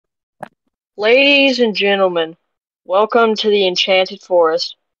Ladies and gentlemen, welcome to the Enchanted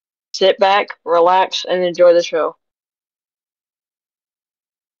Forest. Sit back, relax, and enjoy the show.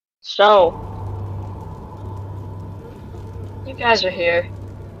 So, you guys are here.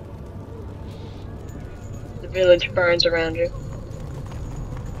 The village burns around you.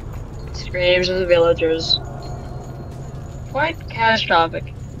 Screams of the villagers. Quite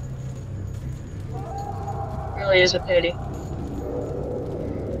catastrophic. Really is a pity.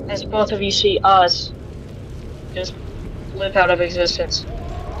 As both of you see us just live out of existence.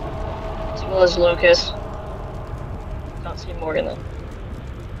 As well as Lucas. Don't see Morgan though.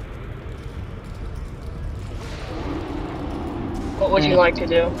 What would you like to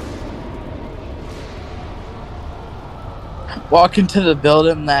do? Walk into the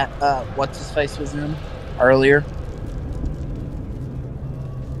building that what's his face was in earlier.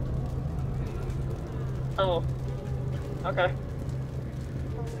 Oh. Okay.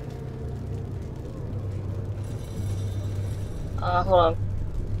 Hold on.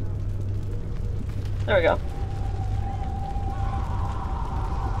 There we go.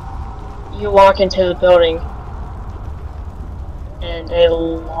 You walk into the building, and a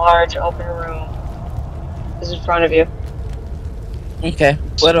large open room is in front of you. Okay.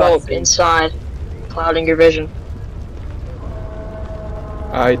 What do I Smoke see? inside, clouding your vision.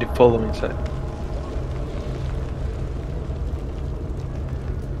 I follow inside.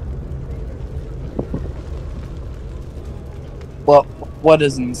 Well, what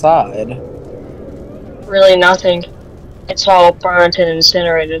is inside? Really nothing. It's all burnt and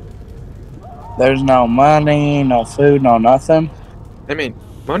incinerated. There's no money, no food, no nothing. I mean,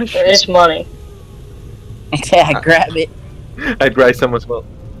 money There is money. Okay, I grab it. I grab some as well.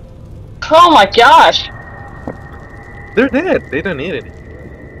 Oh my gosh! They're dead. They don't need any.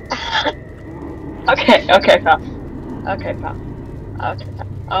 Okay, pal. Okay, pal.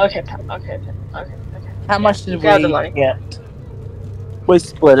 Okay. How much did you grab the we money. get? We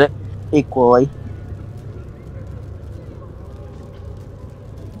split it equally.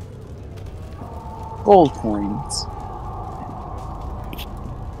 Gold coins.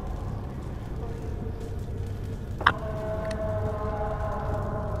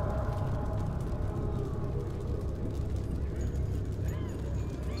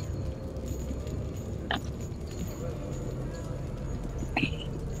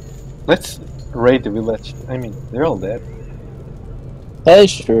 Let's raid the village. I mean, they're all dead. That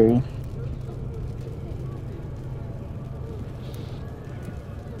is true.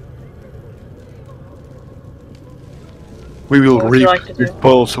 We will What would you like to the do?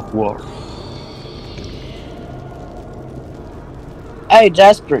 spoils of war. Hey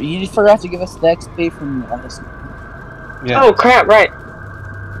Jasper, you forgot to give us the XP from Yeah. Oh crap! Right.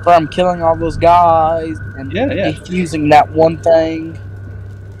 from killing all those guys and Yeah. defusing that one thing.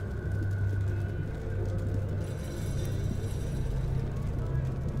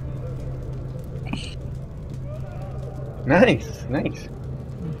 Nice.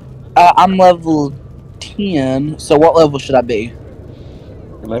 I'm level 10, so what level should I be?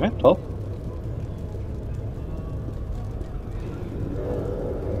 11, 12?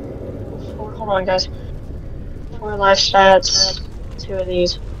 Hold on, guys. 4 life stats. 2 of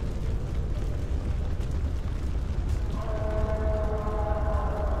these.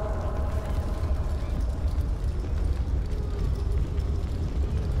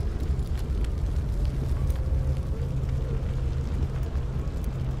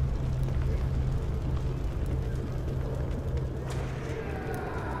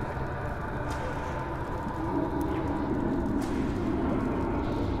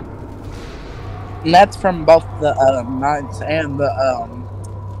 And that's from both the knights and the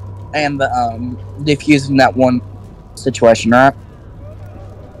defusing that one situation, right?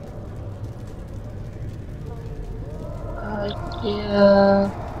 Yeah.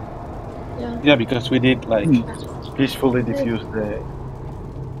 Yeah, because we did peacefully defuse the.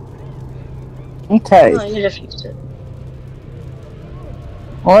 Okay. Oh, you defused it.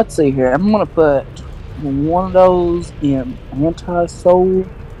 Well, let's see here. I'm gonna put one of those in anti-soul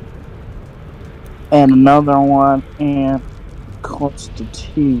and another one in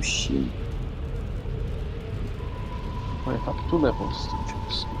constitution. I have 2 levels to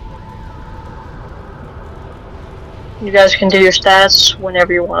choose. You guys can do your stats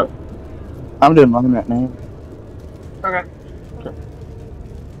whenever you want. I'm doing mine right now. Okay.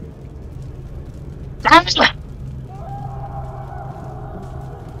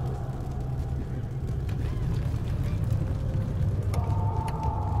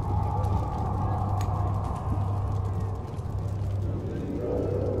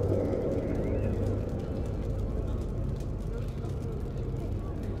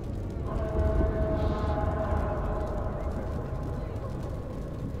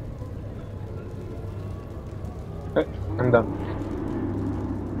 I'm done.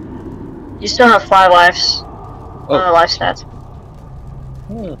 You still have 5 lives. Oh. Life stats.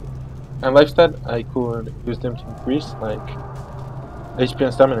 And life stat, I could use them to increase like HP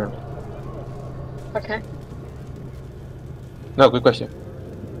and stamina. Okay. No, good question.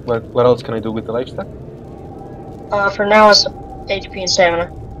 What else can I do with the life stat? For now it's HP and stamina.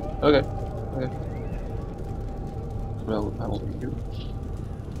 Okay. Well, I will use.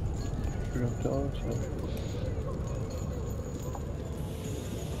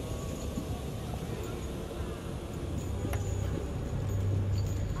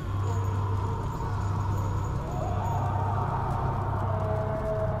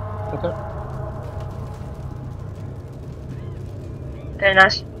 Okay. Very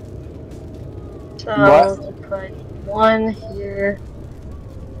nice. So What? we'll put 1 here.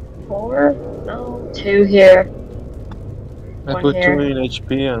 4? No, 2 here. I 1 put 2 here. in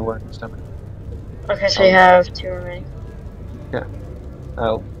HP and 1 in stamina. Okay, so you have 2 remaining. Yeah.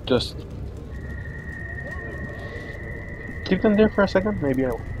 I'll just keep them there for a second. Maybe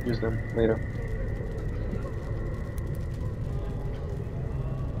I'll use them later.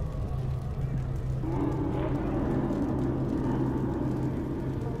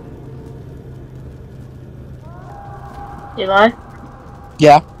 Eli?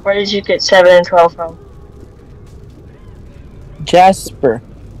 Yeah. Where did you get 7 and 12 from? Jasper,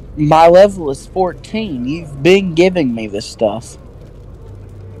 my level is 14. You've been giving me this stuff.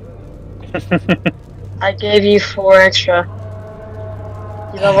 I gave you 4 extra.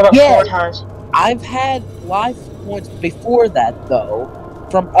 You leveled up 4 times. I've had life points before that, though,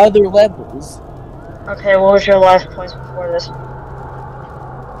 from other levels. Okay, what was your life points before this?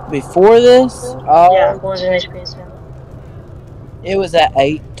 Before this? Yeah, what was your HP and stamina? It was at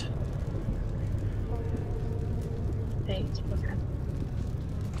 8. 8, okay.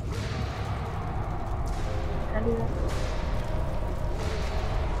 Can I do that?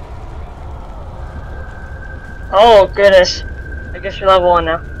 Oh, goodness. I guess you're level 1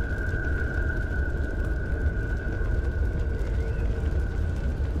 now.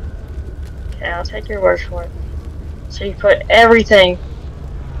 Okay, I'll take your word for it. So you put everything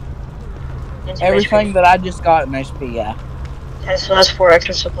into Everything HP. that I just got in HP, yeah. Okay, so that's 4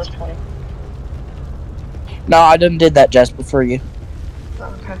 extra, so plus 20. No, I didn't did that just for you.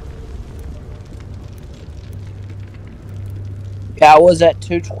 Oh, okay. Yeah, I was at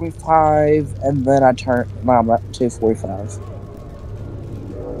 225, and then I turned. No, I'm at 245.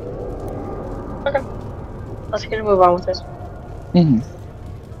 Okay. Let's get a move on with this. Mm-hmm.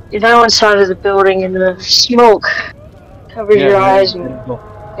 You're now inside of the building, and the smoke covers your eyes and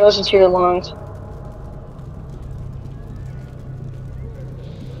goes into your lungs.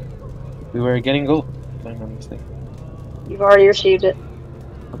 We were getting gold, if I'm not mistaken. You've already received it.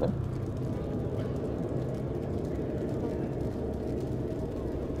 Okay.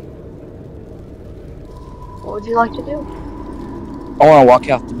 What would you like to do? I want to walk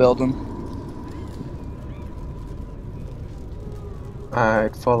out the building.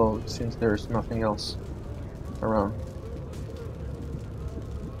 I'd follow since there's nothing else around.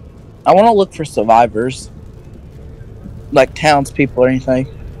 I want to look for survivors. Like townspeople or anything.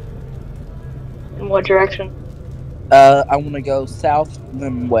 In what direction? I want to go south,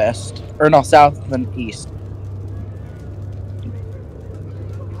 then west. Or no, south, then east.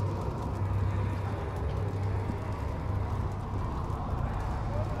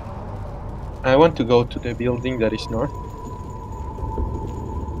 I want to go to the building that is north.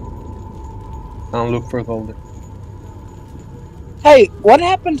 And look for gold. Hey, what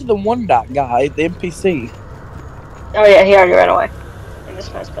happened to the 1-dot guy, the NPC? Oh yeah, he already ran away. And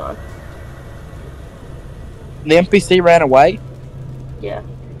this man's gone. The NPC ran away? Yeah.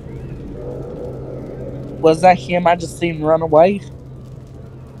 Was that him? I just seen him run away?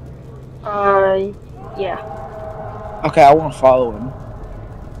 Yeah. Okay, I want to follow him.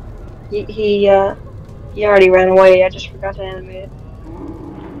 He already ran away. I just forgot to animate it.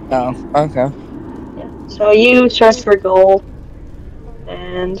 Oh, okay. Yeah. So you search for gold,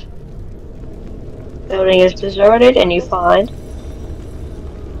 and the building is deserted, and you find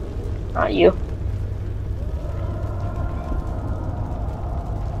not you.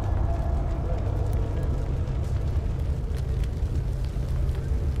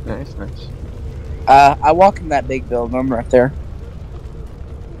 Nice, nice. I walk in that big building right there.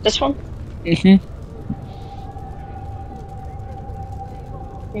 This one? Mm-hmm.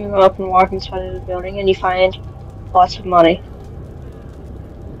 You go up and walk inside of the building, and you find lots of money.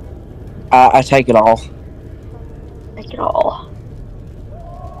 I take it all. Take it all.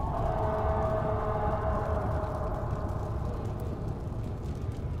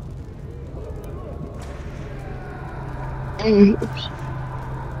 Oops.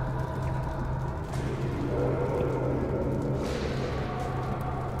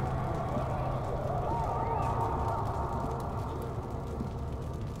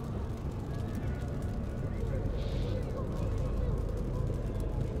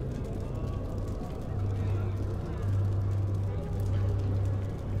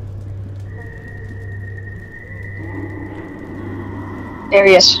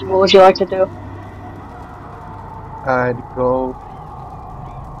 Arius, what would you like to do? I'd go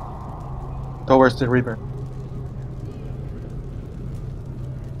towards the river.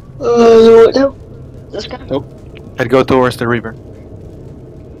 No. This guy? Nope. I'd go towards the river.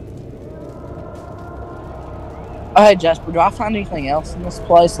 Oh, hey, Jasper, do I find anything else in this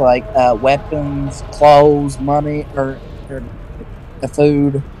place? Like weapons, clothes, money, or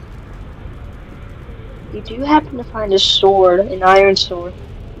food? You do happen to find a sword, an iron sword.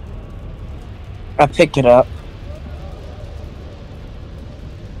 I pick it up.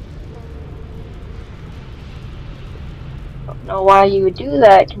 I don't know why you would do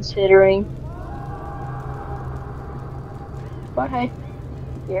that, considering. But hey,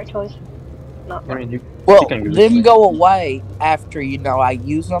 your choice. Not I mine. mean, you Well, can use them it. go away after, I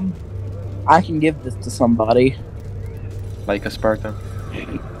use them. I can give this to somebody. Like a Spartan.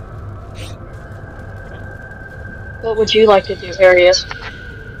 What would you like to do, Arius?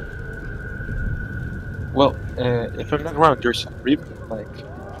 Well, if I'm not wrong, there's a river, like,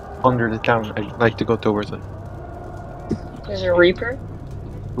 under the town. I'd like to go towards it. There's a Reaper?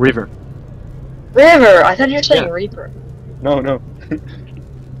 River. River! I thought you were saying Yeah. Reaper. No.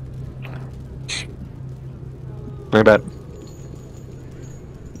 My bad.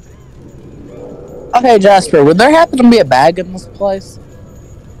 Okay, Jasper, would there happen to be a bag in this place?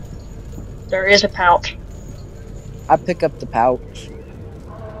 There is a pouch. I pick up the pouch.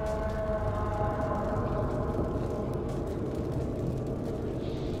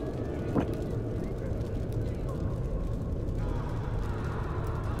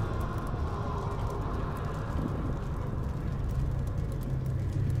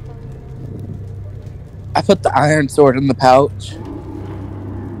 I put the iron sword in the pouch.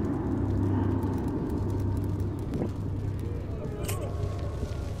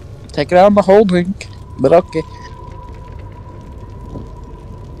 Take it out of my holding, but okay.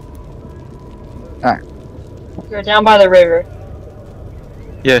 You're down by the river.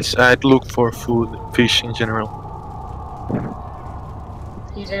 Yes, I'd look for food, fish in general.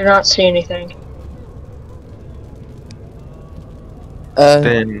 You do not see anything.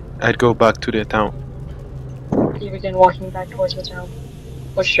 Then I'd go back to the town. You begin walking back towards the town.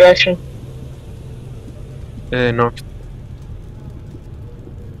 Which direction? North.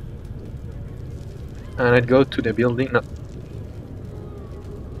 And I'd go to the building. No,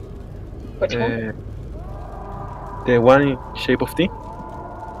 Which one? the one in shape of T?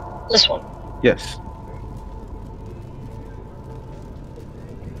 This one. Yes.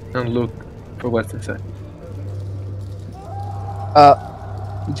 And look for what's inside.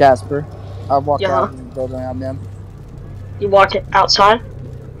 Jasper, I walk Yeah. out of the building I'm in. You walk it outside?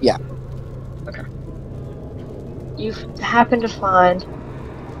 Yeah. Okay. You happen to find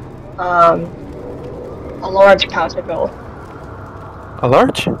a large pouch of gold. A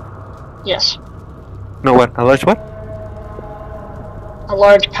large? Yes. No, what? A large what? A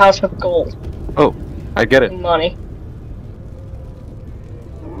large pouch of gold. Oh, I get it. Money.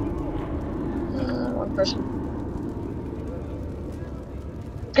 One person.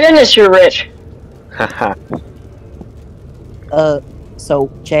 Goodness, you're rich. Haha.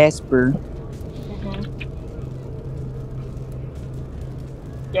 So Jasper,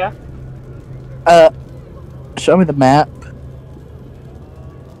 Yeah? show me the map.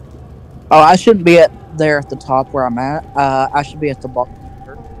 Oh, I shouldn't be there at the top where I'm at. I should be at the bottom.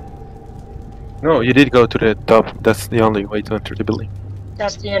 No, you did go to the top. That's the only way to enter the building.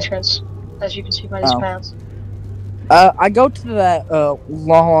 That's the entrance, as you can see by these Oh. paths. I go to that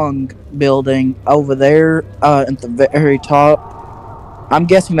long building over there at the very top. I'm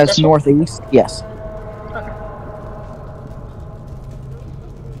guessing that's This one? northeast. Yes. Okay.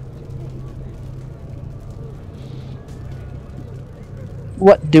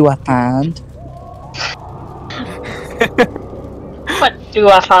 What do I find? What do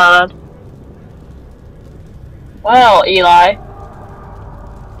I find? Well, Eli.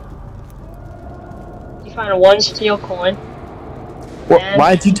 You find one steel coin. And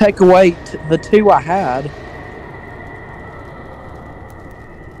Why'd you take away the two I had?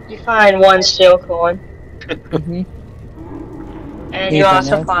 you find one steel coin. Mm-hmm. And you Anything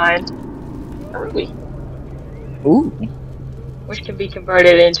also else? find a ruby, Ooh. which can be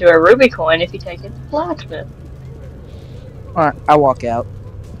converted into a ruby coin if you take it to the blacksmith. Alright, I walk out.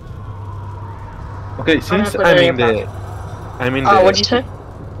 Okay, I'm gonna since put it in your pocket. I'm in What'd you say?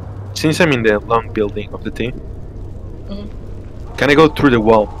 since I'm in the long building of the team, Mhm. can I go through the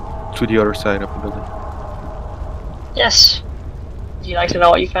wall to the other side of the building? Yes. Would you like to know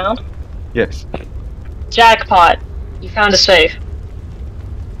what you found? Yes. Jackpot! You found a safe.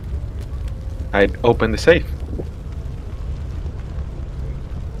 I'd open the safe.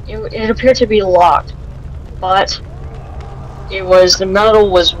 It appeared to be locked, but the metal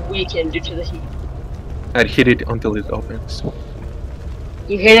was weakened due to the heat. I'd hit it until it opens.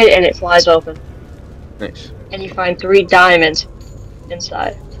 You hit it and it flies open, Nice. and you find 3 diamonds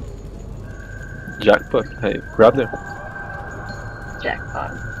inside. Jackpot. I grab them.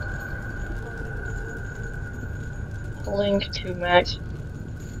 Jackpot. Holding 2 mags.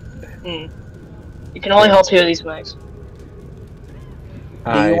 You can only hold 2 of these mags.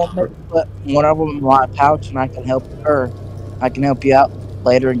 Do you want me to put one of them in my pouch and I can help you out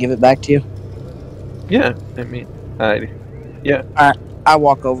later and give it back to you? Yeah, I mean, yeah. Alright, I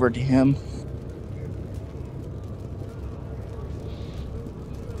walk over to him.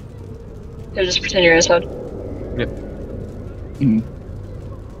 So just pretend you're inside.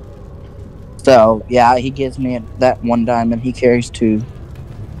 So, yeah, he gives me that 1 diamond. He carries 2.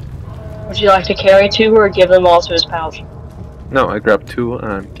 Would you like to carry 2 or give them all to his pouch? No, I grab 2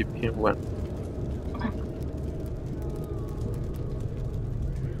 and give him 1.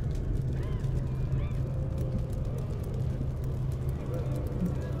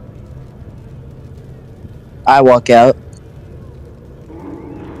 I walk out.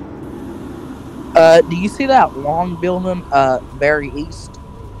 Do you see that long building, very east?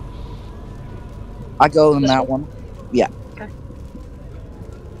 I go in that one. Yeah. Okay.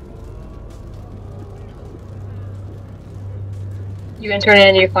 You enter in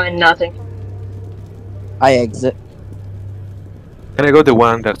and you find nothing. I exit. Can I go the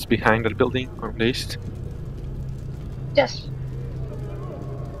one that's behind the building on the east? Yes.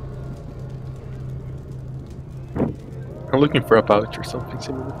 I'm looking for a pouch or something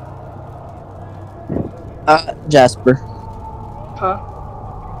similar. Jasper. Huh?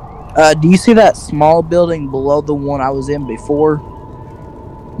 Do you see that small building below the one I was in before?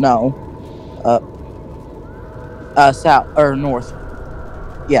 No. South or north.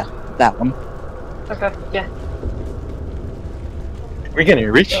 Yeah, that one. Okay, yeah. We're getting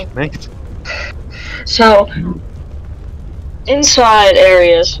rich. Yeah. Nice. So, inside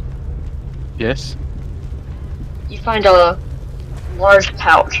areas, Yes. you find a large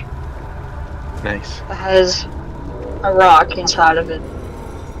pouch Nice. that has a rock inside of it.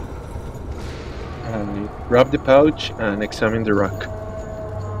 I grab the pouch and examine the rock.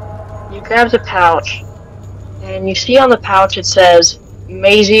 You grab the pouch, and you see on the pouch it says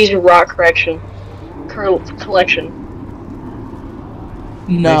Maisie's Rock Collection.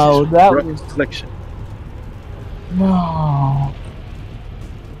 No, Macy's that rock was collection. no.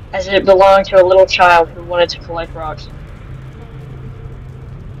 As it belonged to a little child who wanted to collect rocks.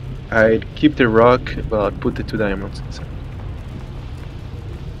 I'd keep the rock, but put the 2 diamonds inside.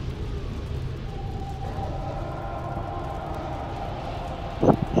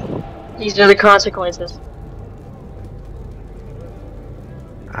 These are the consequences.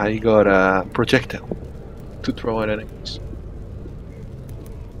 I got a projectile to throw at enemies.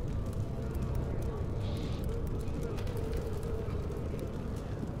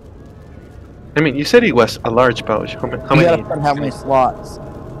 I mean, you said it was a large pouch. How You many? gotta put how many slots.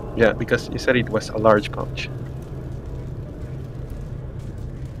 Yeah, because you said it was a large pouch.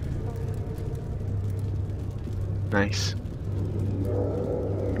 Nice.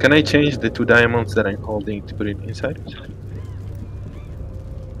 Can I change the 2 diamonds that I'm holding to put it inside?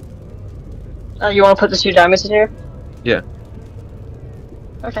 You want to put the 2 diamonds in here? Yeah.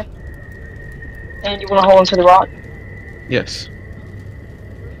 Okay. And you want to hold them to the rock? Yes.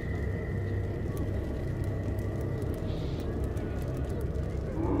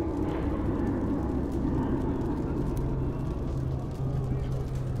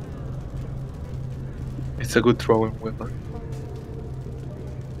 It's a good throwing weapon.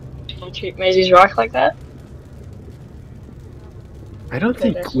 Don't treat Maisie's rock like that? I don't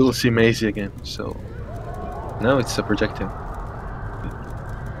think Goodness. we'll see Maisie again, so... No, it's a projectile.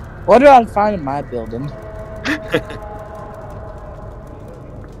 What did I find in my building?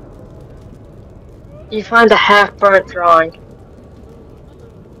 You find a half-burnt drawing.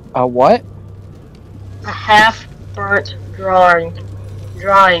 A what? A half-burnt drawing.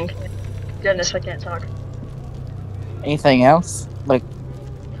 Goodness, I can't talk. Anything else? Like,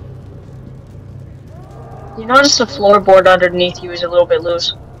 You notice the floorboard underneath you is a little bit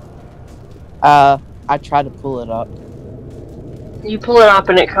loose. I tried to pull it up. You pull it up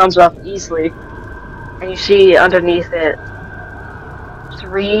and it comes up easily. And you see underneath it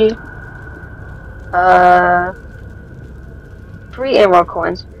 3 emerald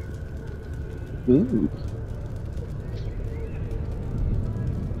coins. Ooh.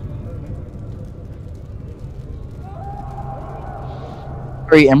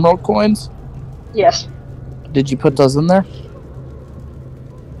 Three emerald coins? Yes. Did you put those in there?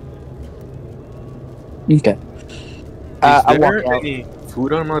 Okay. Is I walk there out. any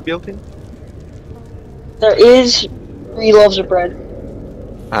food on my building? There is 3 loaves of bread.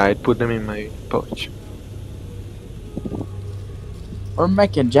 I'd put them in my pouch. We're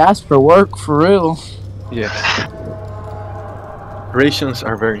making Jasper work for real. Yes. Rations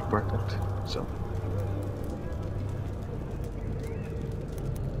are very important. So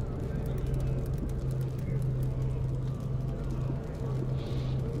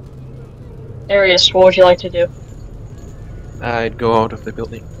Arius, what would you like to do? I'd go out of the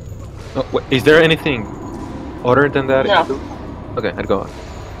building. Oh, wait, is there anything other than that in the No. building? Okay, I'd go out.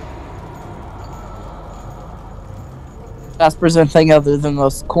 Jasper's anything other than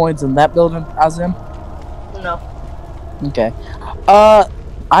those coins in that building I was in? No. Okay.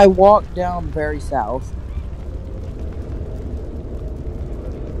 I walk down very south.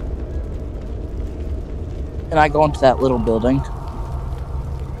 And I go into that little building.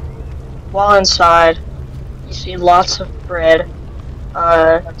 While inside, you see lots of bread,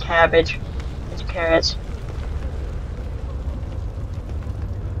 cabbage, and carrots.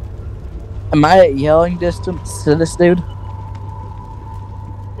 Am I at yelling distance to this dude?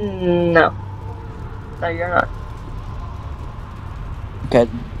 No. No, you're not. Okay.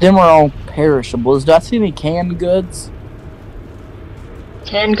 Them are all perishables. Do I see any canned goods?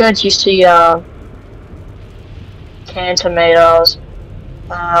 Canned goods, you see, canned tomatoes,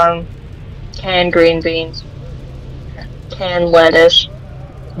 canned green beans, canned lettuce.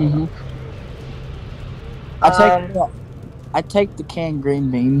 Mm-hmm. I take the canned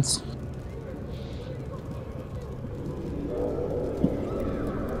green beans.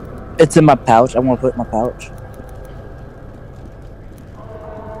 It's in my pouch. I want to put it in my pouch.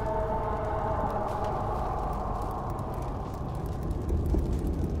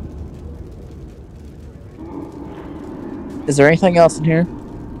 Is there anything else in here?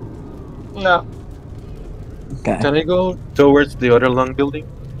 No. Okay. Can I go towards the other long building?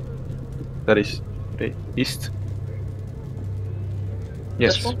 That is the east?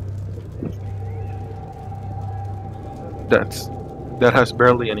 This Yes. one? That has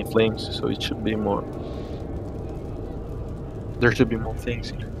barely any flames, so it should be more. There should be more things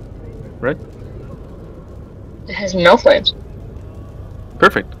here, right? It has no flames.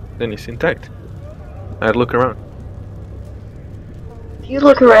 Perfect. Then it's intact. I'd look around. If you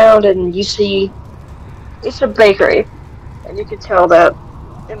look around and you see, it's a bakery, and you can tell that.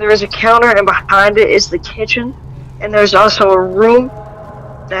 And there is a counter, and behind it is the kitchen, and there's also a room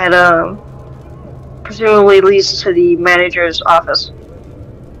that presumably leads to the manager's office.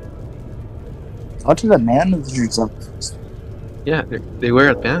 Go to the manager's office. Yeah, they were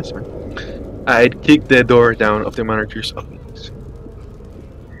advanced, man. I'd kick the door down of the manager's office.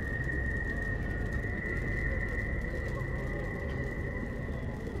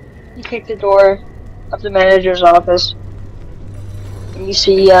 You kick the door of the manager's office, and you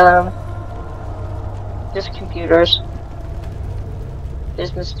see just computers,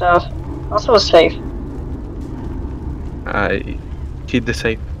 business stuff, also a safe. I hit the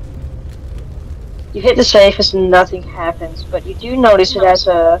safe. You hit the safe as nothing happens, but you do notice it has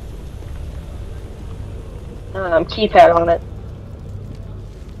a keypad on it.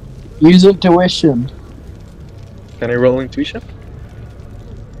 Use intuition. Can I roll intuition?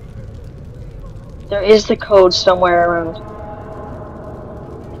 There is the code somewhere around.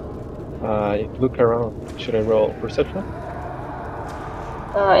 I look around. Should I roll perception?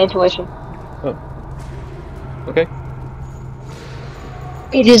 Intuition. Okay.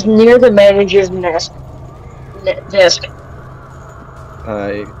 It is near the manager's desk.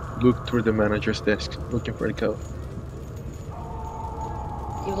 I look through the manager's desk, looking for the code.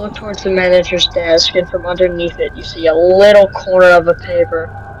 You look towards the manager's desk, and from underneath it, you see a little corner of a paper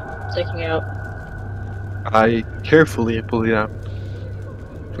sticking out. I carefully pull it out.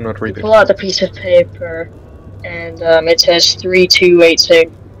 Do not You read it. pull out the piece of paper, and it says 3286.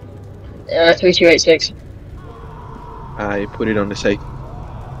 3286. I put it on the safe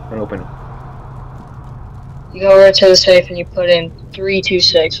and open it. You go over to the safe and you put in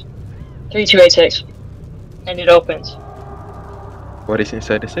 326. 3286. And it opens. What is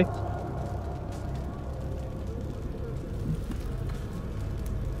inside the safe?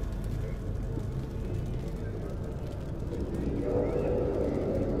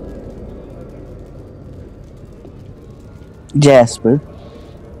 Jasper,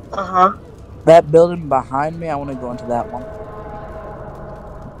 Uh-huh. that building behind me, I want to go into that one.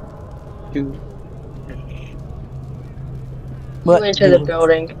 You. You What enter the do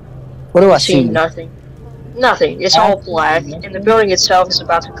building, what and do you I see see? nothing. Nothing. It's all black, Absolutely and the nothing. building itself is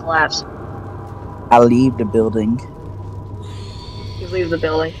about to collapse. I leave the building. You leave the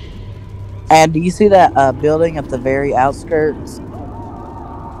building. And do you see that building at the very outskirts?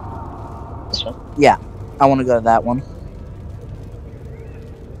 This one. Yeah, I want to go to that one.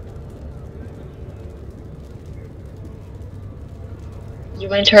 You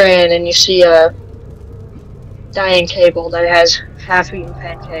enter in, and you see a dining table that has half-eaten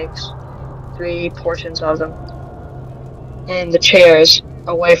pancakes, 3 portions of them, and the chairs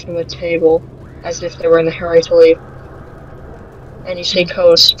away from the table, as if they were in a hurry to leave. And you see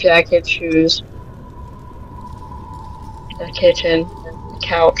coats, jackets, shoes, a kitchen, a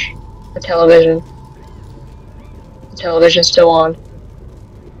couch, a television. The television's still on.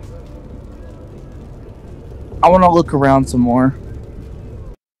 I want to look around some more.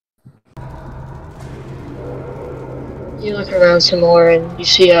 You look around some more, and you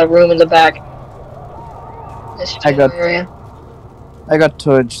see a room in the back. This I general got area. I got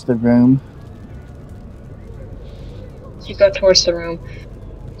towards the room. You go towards the room,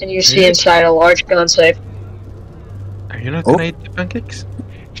 and you Are see you, inside a large gun safe. are you not Oh, gonna eat the pancakes?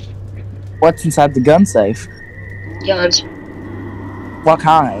 what's inside the gun safe? Guns. What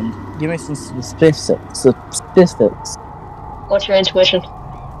kind? Give me some specifics. Specifics. What's your intuition?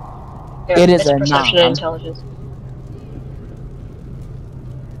 Yeah, It is it's a perception and 9. intelligence.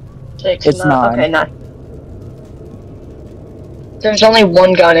 6, It's 9. 9. Okay, 9. There's only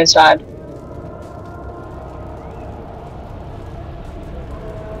one gun inside.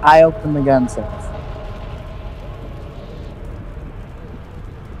 I open the gun safe.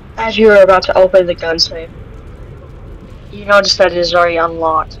 As you are about to open the gun safe, you notice that it is already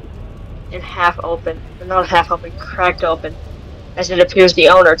unlocked and half open. Or not half open, cracked open. As it appears the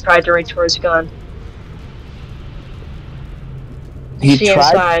owner tried to reach for his gun. You He see tried.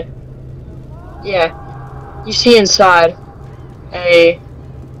 inside. Yeah. You see inside a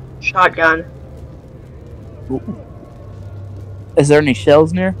shotgun. Is there any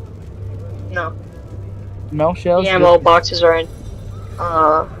shells near? No. No shells. The ammo boxes are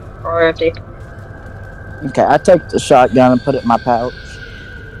are empty. Okay, I take the shotgun and put it in my pouch.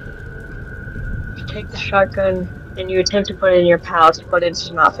 You take the shotgun and you attempt to put it in your pouch, but it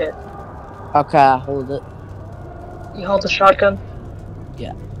does not fit. Okay, I hold it. You hold the shotgun?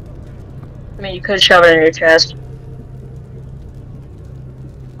 Yeah. I mean, you could shove it in your chest.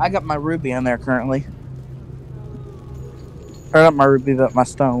 I got my ruby in there currently. Or not my ruby, but my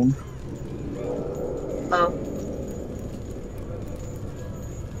stone. Oh.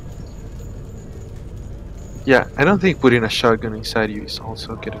 Yeah, I don't think putting a shotgun inside you is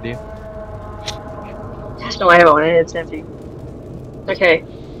also a good idea. There's no ammo in it, it's empty. Okay.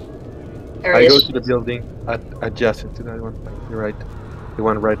 There I it go is. to the building adjacent to that one. You're right. The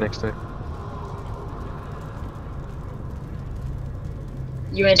one right next to it.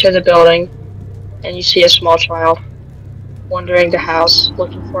 You enter the building, and you see a small child wandering the house,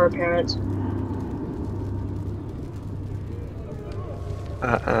 looking for her parents.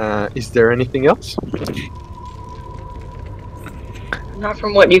 Is there anything else? Not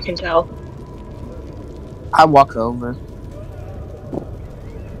from what you can tell. I walk over.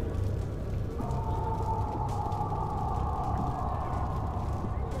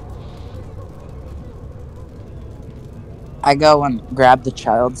 I go and grab the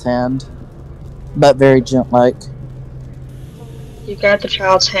child's hand, but very gent-like. You grab the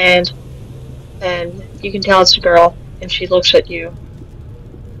child's hand, and you can tell it's a girl, and she looks at you,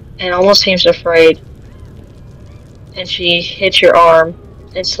 and almost seems afraid. And she hits your arm,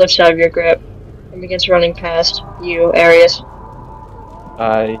 and slips out of your grip, and begins running past you, Arius.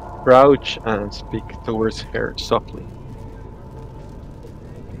 I crouch and speak towards her softly.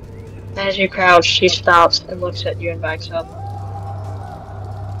 As you crouch, she stops and looks at you and backs up.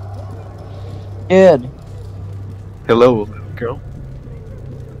 Good. Hello, little girl.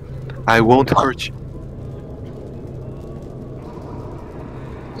 I won't hurt you.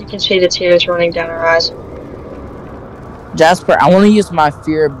 You can see the tears running down her eyes. Jasper, I want to use my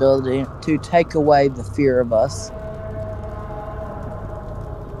fear ability to take away the fear of us.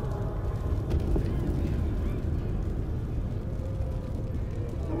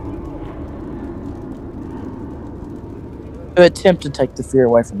 To attempt to take the fear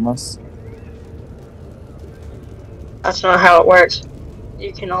away from us. That's not how it works.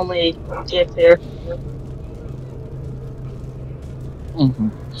 You can only get fear.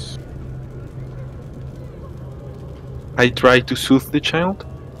 I try to soothe the child.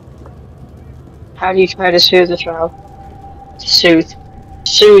 How do you try to soothe the child? Soothe.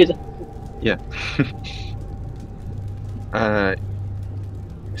 Soothe. Yeah. I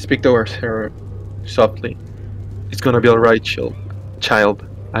speak towards her softly. It's gonna be alright, child.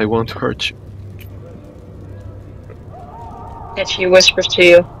 I won't hurt you. And she whispers to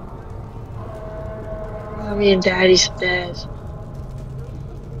you, Mommy and Daddy's dead.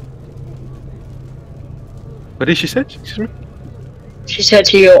 What did she say? Excuse me? She said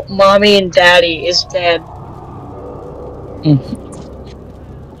to you, Mommy and Daddy is dead.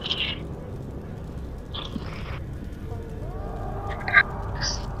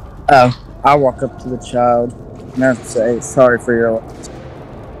 Oh, I walk up to the child and I say, "Sorry for your loss."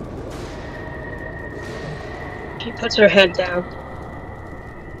 She puts her head down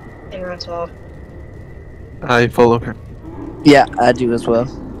and runs off. I follow her. Yeah, I do as well.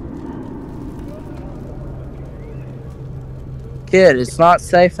 Kid, it's not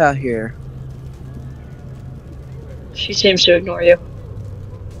safe out here. She seems to ignore you.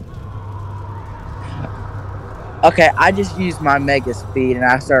 Okay, I just use my mega speed and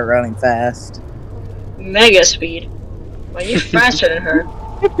I start running fast. Mega speed. Well, you're faster than her.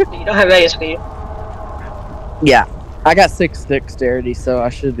 But you don't have mega speed. Yeah, I got 6 dexterity, so I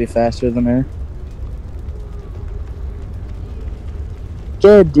should be faster than her.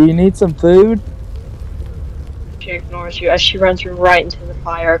 Kid, do you need some food? She ignores you as she runs right into the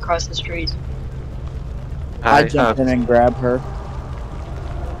fire across the street. I jump in and grab her.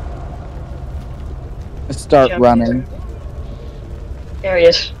 I start Jump running. into-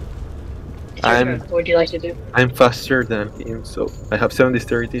 Darius. It's your I'm- turn. What would you like to do? I'm faster than him, so I have 7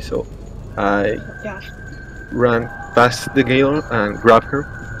 dexterity, so I Yeah. run past the gale and grab her,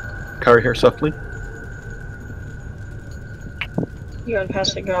 carry her softly. You run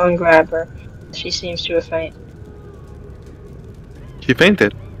past the girl and grab her. She seems to have fainted. She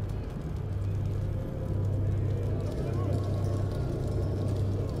fainted.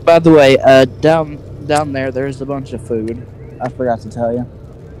 By the way, down there, there's a bunch of food. I forgot to tell you.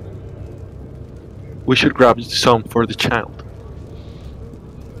 We should grab some for the child.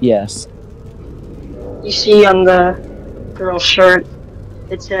 Yes. You see on the girl's shirt,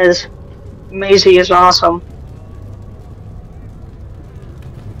 it says, Maisie is awesome.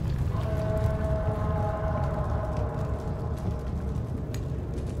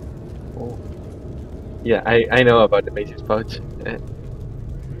 Yeah, I know about the Macy's pouch.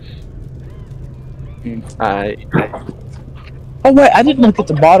 I Oh wait, I didn't look at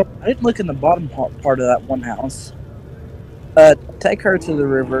the bottom. I didn't look in the bottom part of that one house. Take her to the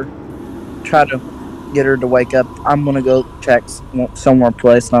river. Try to get her to wake up. I'm gonna go check somewhere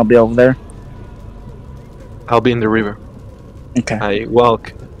place, and I'll be over there. I'll be in the river. Okay. I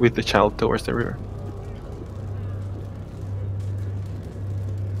walk with the child towards the river.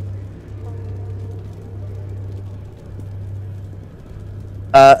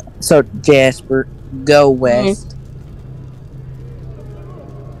 So Jasper, go west.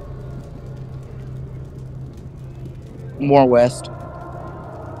 More west.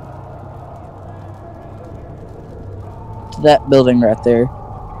 To that building right there.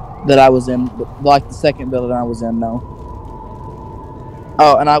 That I was in, like the second building I was in. No.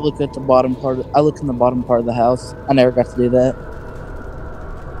 Oh, and I look at the bottom part. I look in the bottom part of the house. I never got to do that.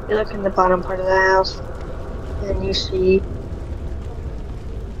 You look in the bottom part of the house, and you see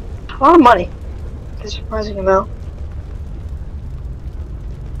a lot of money. It's a surprising amount.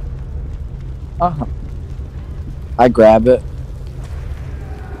 I grab it.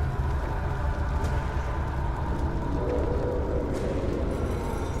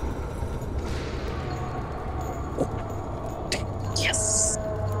 Yes.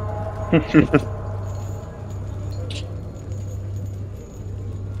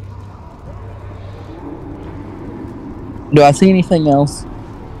 Do I see anything else?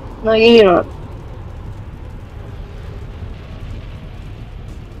 No, you don't.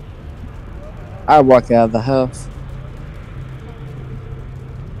 I walk out of the house.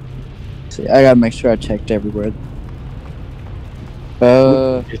 See, I gotta make sure I checked everywhere.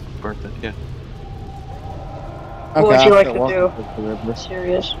 It's important, yeah. What would you like to walking do? towards the river.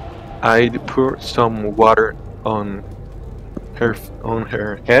 Serious. I'd pour some water on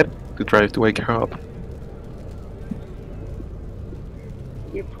her head to try to wake her up.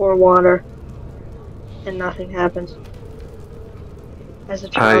 You pour water, and nothing happens. As the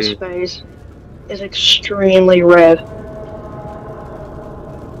child's face is extremely red.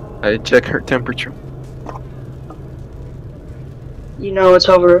 I check her temperature. You know it's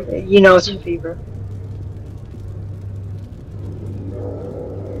over. You know it's a fever.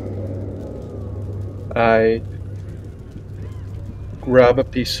 I grab a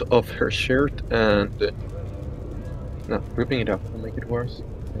piece of her shirt and no, ripping it off will make it worse.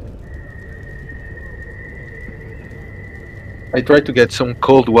 I try to get some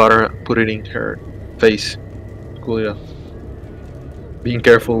cold water and put it in her face, cool it off. Being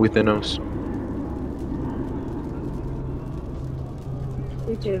careful with the nose.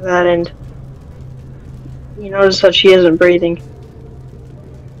 You do that, and you notice that she isn't breathing.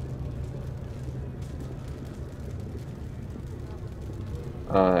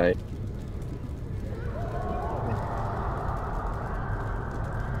 I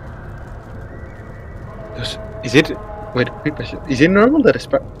is it wait, quick question. Is it normal that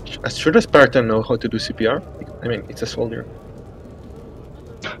should a Spartan know how to do CPR? I mean, it's a soldier.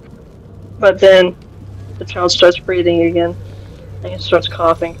 But then the child starts breathing again, and it starts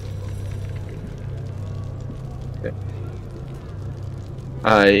coughing. Okay.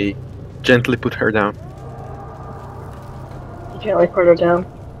 I gently put her down. You gently put her down.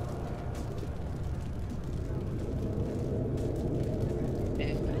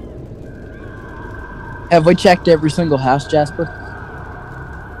 Have we checked every single house, Jasper?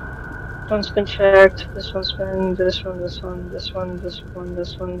 This one's been checked. This one's been. This one. This one. This one. This one.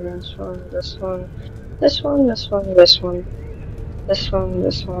 This one. This one. This one. This one. This one. This one. This one.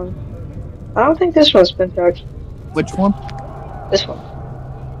 This one. I don't think this one's been checked. Which one? This one.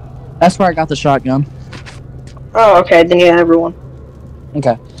 That's where I got the shotgun. Oh, okay. Then yeah, everyone.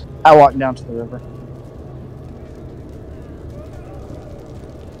 Okay. I walked down to the river.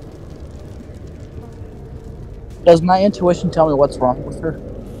 Does my intuition tell me what's wrong with her?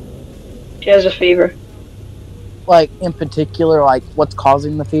 She has a fever. Like, in particular, like, what's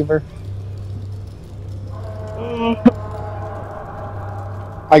causing the fever?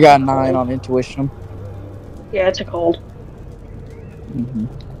 I got a 9 on intuition. Yeah, it's a cold. Mm-hmm.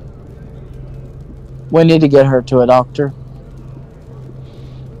 We need to get her to a doctor.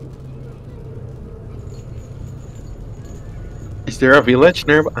 Is there a village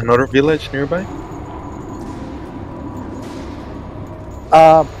nearby? Another village nearby?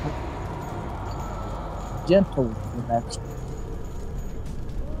 Gentle next.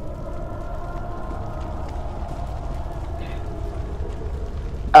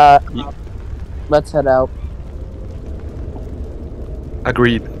 Let's head out.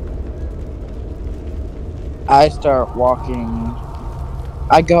 Agreed. I start walking.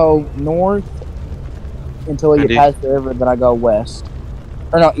 I go north until we get Indeed. past the river, then I go west.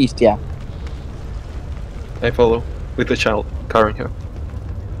 Or no, east, yeah. I follow with the child carrying her.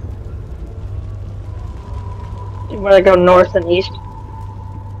 You want to go north and east?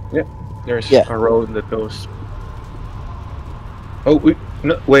 There's Yeah. a road that goes. Oh,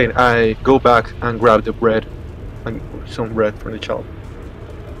 no, wait! I go back and grab the bread, and some bread for the child.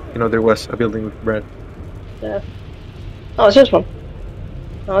 You know, there was a building with bread. Yeah. Oh, it's this one.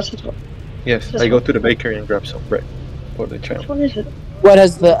 No, it's this one. Yes, This I go one. to the bakery and grab some bread for the Which child. one is it? What,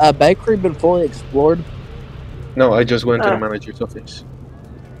 has the bakery been fully explored? No, I just went to the Ah. manager's office.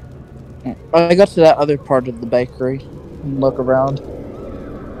 I go to that other part of the bakery and look around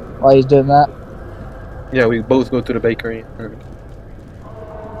while he's doing that. Yeah, we both go to the bakery. And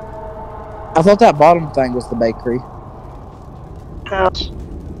I thought that bottom thing was the bakery. House.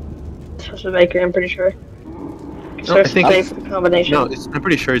 This was the bakery, I'm pretty sure. No, I think safe for the combination. no, I'm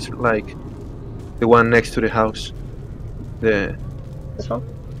pretty sure it's like the one next to the house. The This one?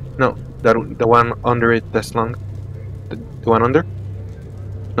 the one under it that's long. The one under?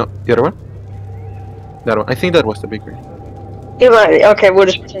 No, the other one. That one. I think that was the bakery. Okay, we'll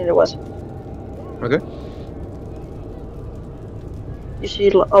just pretend it was. Okay. You see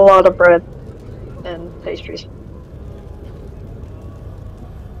a lot of bread and pastries.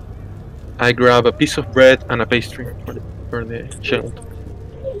 I grab a piece of bread and a pastry for the child.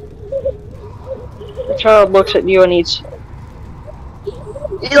 The child looks at you and eats.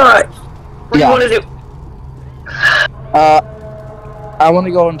 Eli! What do you Yeah. want to do? I want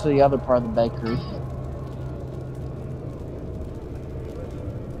to go into the other part of the bakery.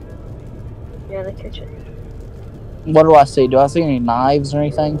 Yeah, in the kitchen. What do I see? Do I see any knives or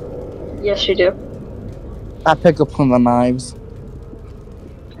anything? Yes, you do. I pick up one of the knives.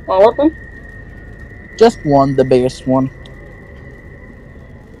 All of them? Just one, the biggest one.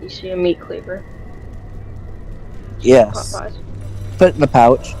 You see a meat cleaver. Yes. Popeyes. Put it in the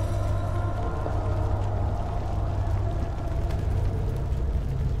pouch.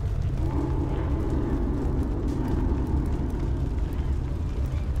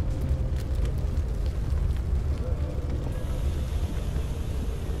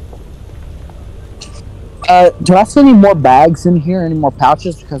 Do I see any more bags in here? Any more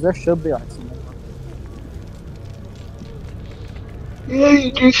pouches? Because there should be like some more. Yeah,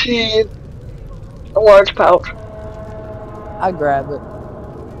 you do see a large pouch. I grab it.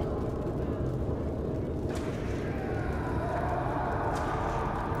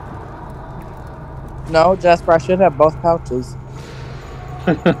 No, Jasper, I should have both pouches.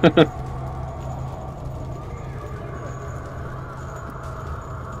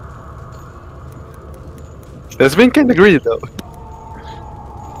 That's been kind of greedy though.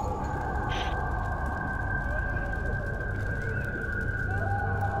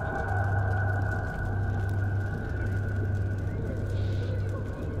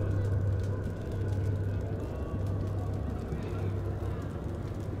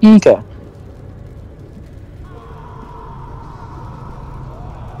 Okay.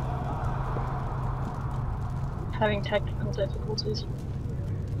 Having technical difficulties.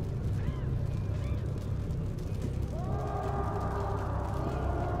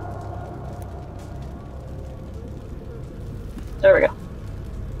 There we go.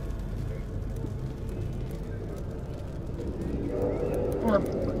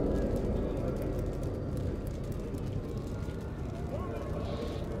 Oh.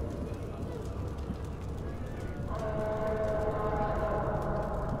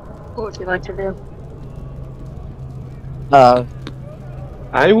 What would you like to do? Uh,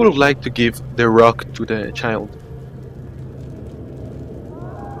 I would like to give the rock to the child.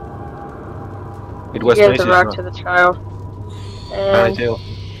 It You was give the Macy's rock rock. to the child, I and tell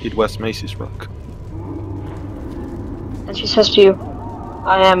it was Macy's rock. she says to you,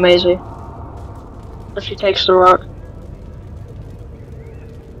 "I am Maisie." But she takes the rock.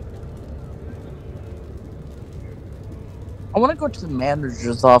 I want to go to the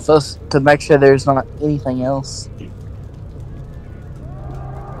manager's office to make sure there's not anything else.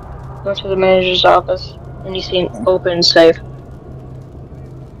 Go to the manager's office, and you see an open safe.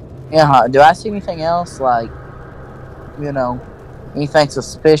 Yeah, do I see anything else? Like, anything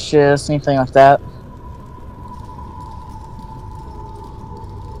suspicious, anything like that?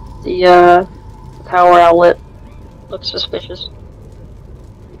 The power outlet looks suspicious.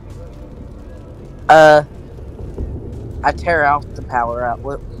 Uh, I tear out the power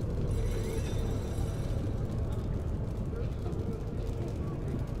outlet.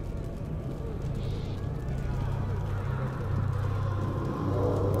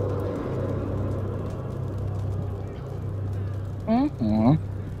 Mm-hmm.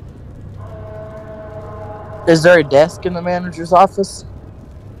 Is there a desk in the manager's office?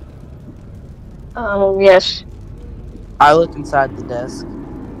 Yes. I look inside the desk.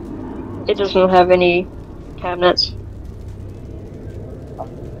 It doesn't have any cabinets.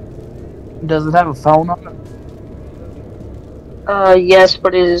 Does it have a phone on it? Yes,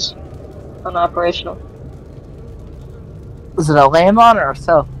 but it is unoperational. Is it a landline or a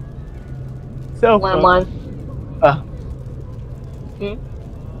cell phone? Landline. Uh, Hmm?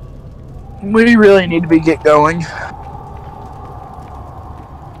 we really need to get going.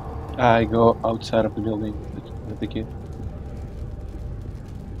 I go outside of the building with the kid.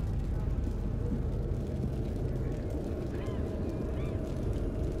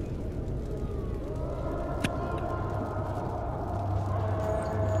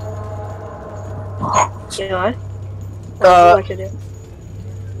 You know what? What would you like to do?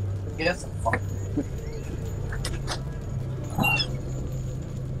 Yes.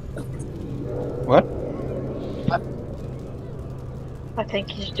 What? I think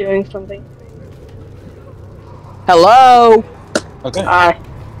he's doing something. Hello. Okay. Hi.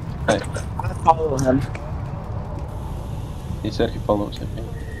 I follow him. He said he follows, I think.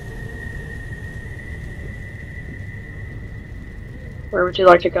 Where would you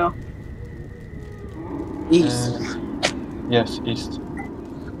like to go? East. Yes, east.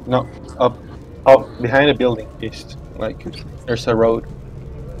 No, up behind the building, east. Like there's a road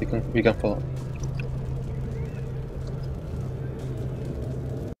we can follow.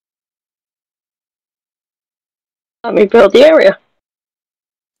 Let me build the area.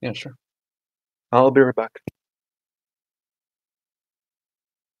 Yeah, sure. I'll be right back.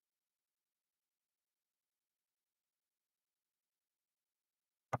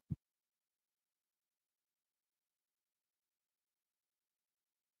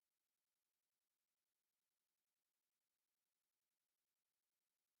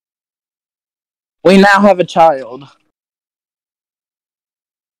 We now have a child.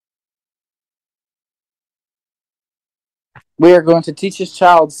 We are going to teach this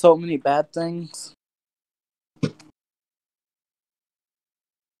child so many bad things.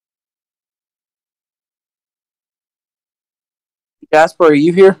 Jasper, are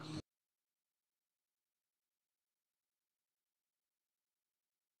you here?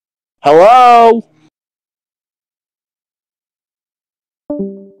 Hello?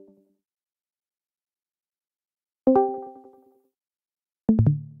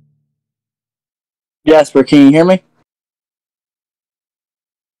 Jasper, can you hear me?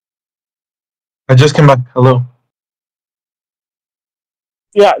 I just came back. Hello.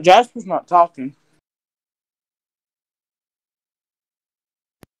 Yeah, Jasper's not talking.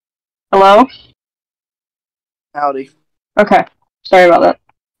 Hello? Howdy. Okay. Sorry about that.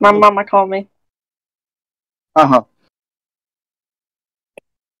 My mama called me. Uh-huh.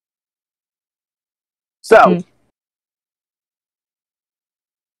 So,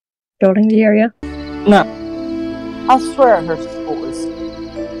 Building the area? No. I swear I heard his voice.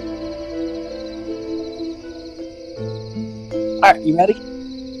 Alright, you ready?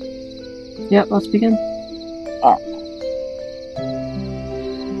 Yep, let's begin.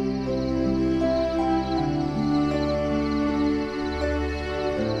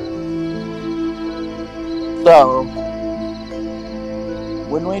 So,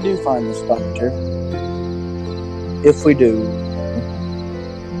 when we do find this doctor, if we do,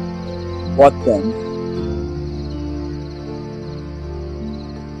 what then?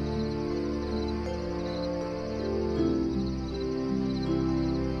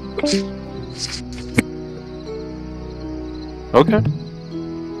 Okay.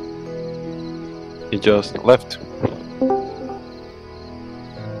 He just left.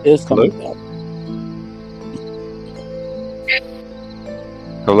 It's coming back.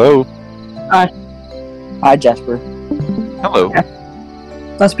 Hello. Hi, Jasper. Hello.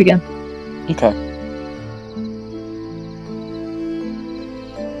 Let's begin. Okay.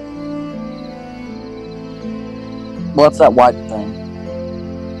 What's that white thing?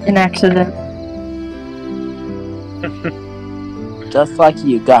 An accident. Just like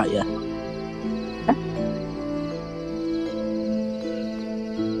you, got ya.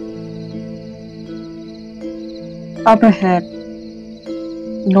 Up ahead.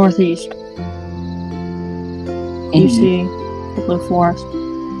 Northeast. You see the blue forest.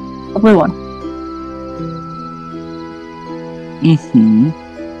 The blue one. Mm-hmm.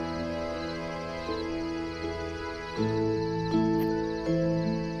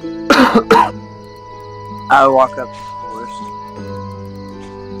 I walk up to the forest.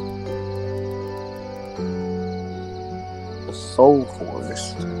 The soul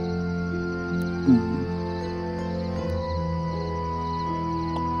forest.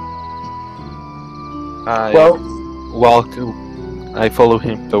 I Well, walk. I follow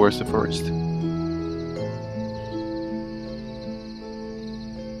him towards the forest.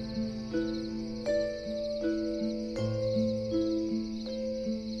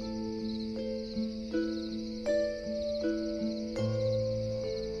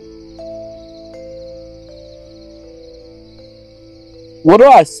 what do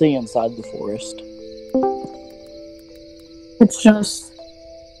I see inside the forest? It's just...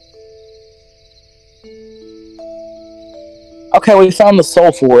 Okay, we found the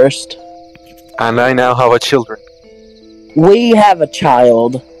soul forest. And I now have a children. We have a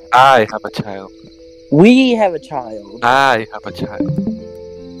child. I have a child. We have a child. I have a child.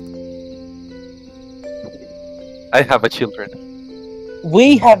 I have a children.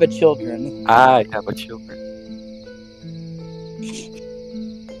 We have a children. I have a children.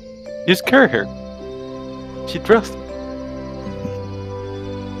 You scare her. She trusts me.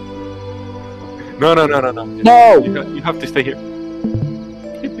 No. No! You have to stay here.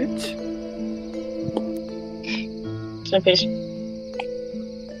 Hey, bitch. in peace.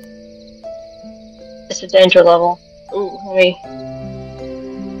 It's a danger level. Ooh, let me...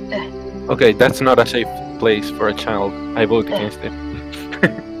 Okay, that's not a safe place for a child. I vote against it.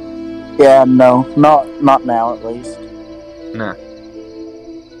 Yeah, no. Not now, at least. Nah.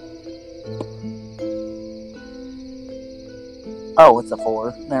 Oh, it's a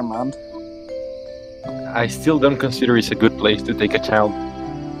 4. Never mind. I still don't consider it's a good place to take a child.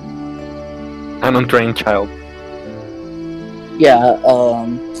 An untrained child. Yeah,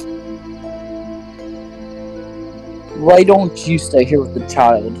 why don't you stay here with the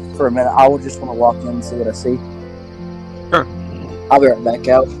child for a minute? I will just want to walk in and see what I see. Sure. I'll be right back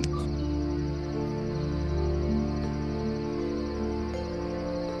out.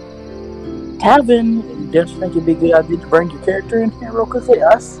 Calvin, don't you think it'd be a good idea to bring your character in here real quickly?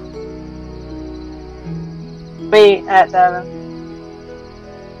 Us? Me at Davin.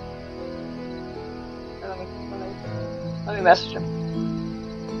 Let me message him.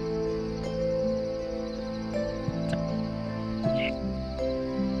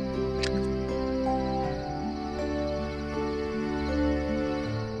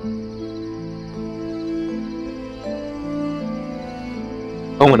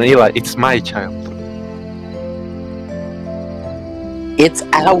 Oh, and Eli, it's my child. It's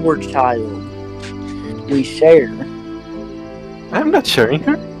our child. We share. I'm not sharing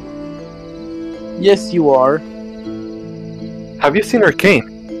her. Yes, you are. Have you seen Arcane?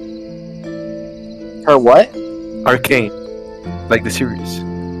 Her what? Arcane, like the series.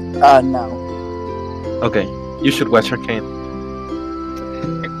 No. Okay, you should watch Arcane.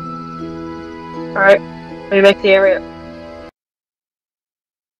 Alright, let me make the area.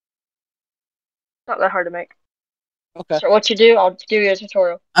 Not that hard to make. Okay. So what you do, I'll give you a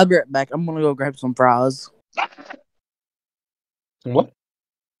tutorial. I'll be right back. I'm gonna go grab some fries. What?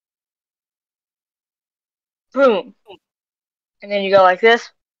 Boom. And then you go like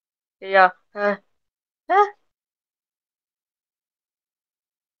this. Yeah.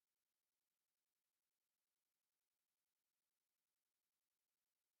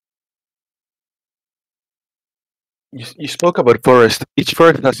 You spoke about forest. Each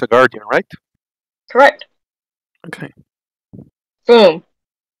forest has a guardian, right? Correct. Okay. Boom.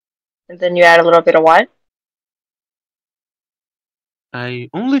 And then you add a little bit of white. I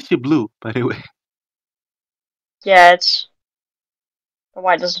only see blue, by the way. Yeah, the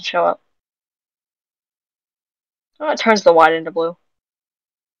white doesn't show up. Oh, it turns the white into blue.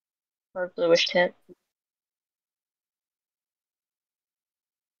 Or bluish tint.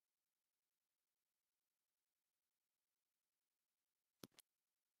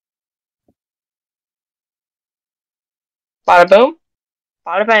 Bada boom.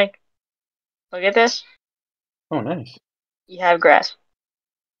 Bada bang. Look at this. Oh, nice. You have grass.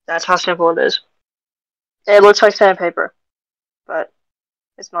 That's how simple it is. It looks like sandpaper, but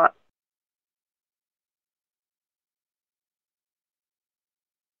it's not.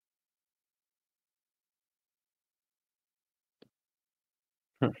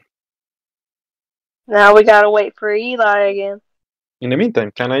 Hmm. Now we gotta wait for Eli again. In the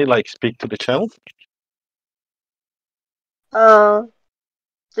meantime, can I speak to the child? Uh,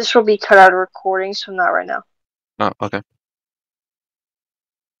 this will be cut out of recording, so not right now. Oh, okay.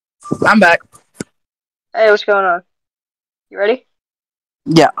 I'm back. Hey, what's going on? You ready?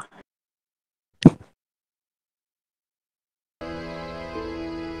 Yeah.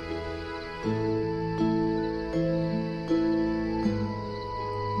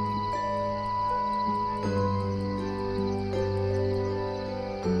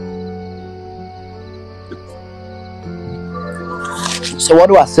 So what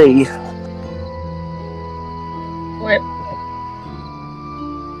do I see? Wait.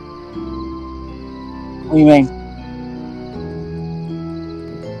 What do you mean?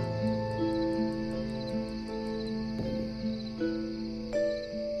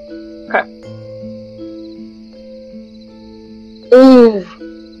 Okay. Ooh.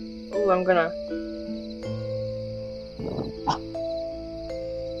 Ooh, I'm gonna.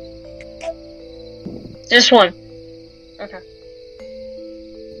 This one. Okay.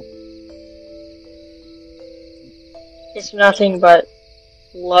 It's nothing but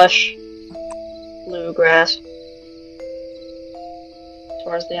lush blue grass. As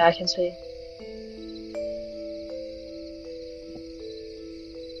far as the eye can see.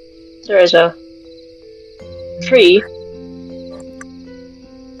 There is a tree.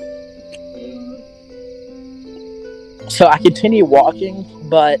 So I continue walking,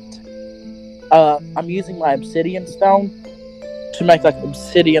 but I'm using my obsidian stone to make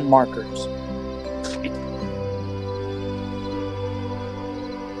obsidian markers.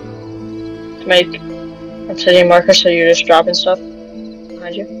 To make obsidian markers, so you're just dropping stuff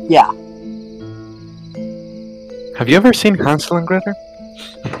behind you? Yeah. Have you ever seen Hansel and Gretel?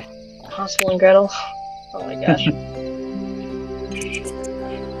 Hansel and Gretel? Oh my gosh.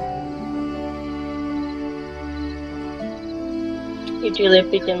 You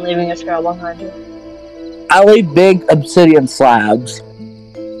do begin leaving a trail behind you. I leave big obsidian slabs.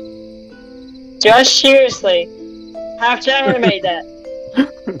 Just seriously. Have to animate that.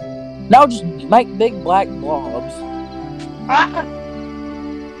 No, just make big black blobs. Ah!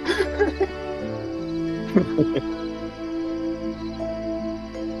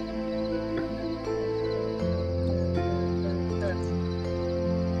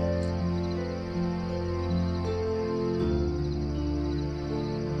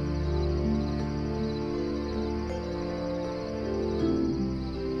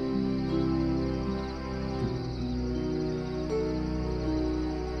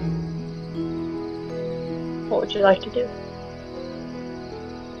 What would you like to do?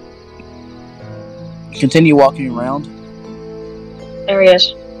 Continue walking around.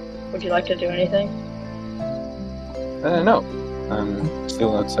 Arias, would you like to do anything? No. I'm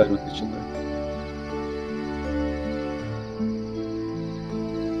still outside with the children.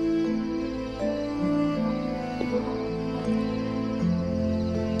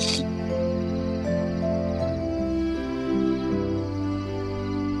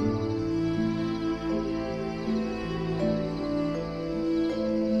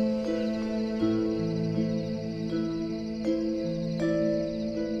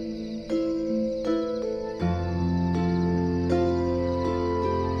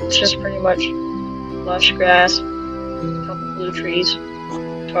 It's just pretty much lush grass, a couple blue trees,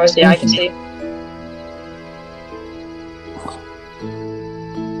 as far as the eye can see.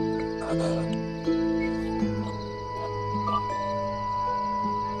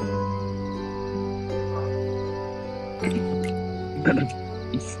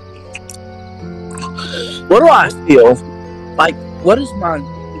 What do I feel? Like, what does my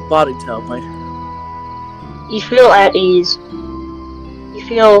body tell me? You feel at ease. You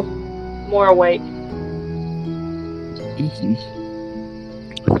feel more awake.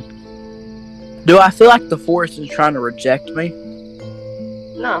 Do I feel like the forest is trying to reject me?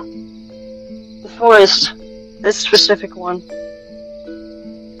 No. The forest, this specific one,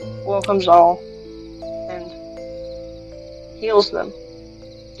 welcomes all and heals them.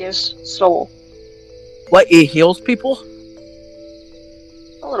 Gives soul. What, it heals people?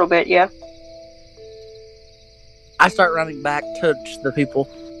 A little bit, yeah. I start running back to the people.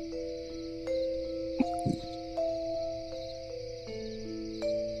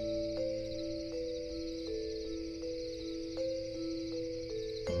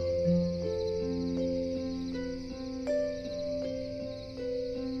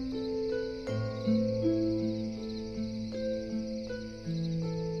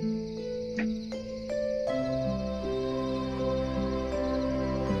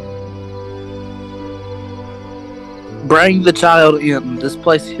 Bring the child in. This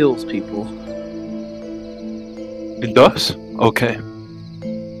place heals people. It does? Okay.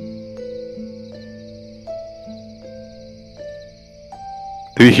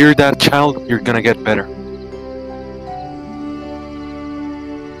 Do you hear that, child? You're gonna get better.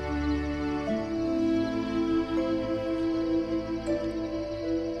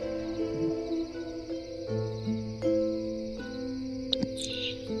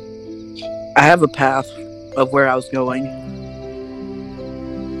 I have a path of where I was going.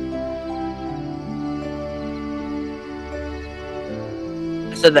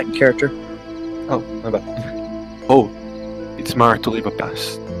 I said that in character. Oh, my bad. Oh, it's smart to leave a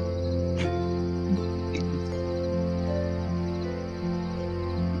pass.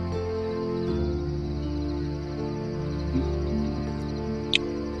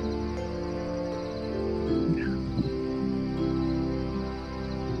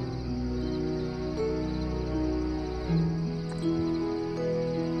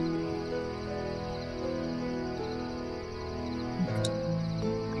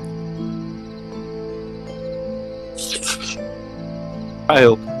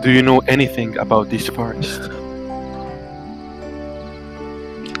 Child, do you know anything about this forest?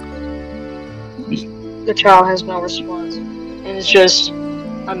 The child has no response and is just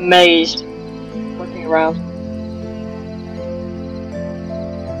amazed, looking around.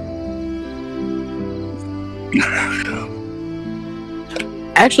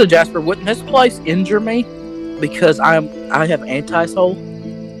 Actually, Jasper, wouldn't this place injure me because I have anti-soul?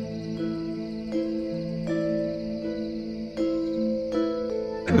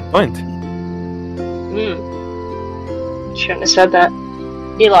 Good point. Shouldn't have said that.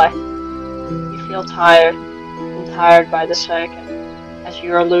 Eli, you feel tired and tired by the second as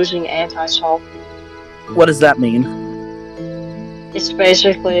you are losing anti-soul. What does that mean? It's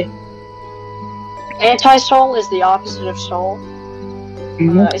basically anti-soul is the opposite of soul.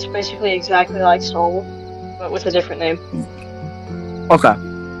 It's basically exactly like soul, but with a different name. Okay.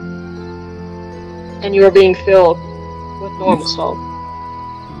 And you are being filled with normal soul.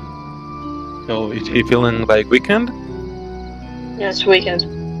 So, is he feeling like weekend? Yeah, it's weekend.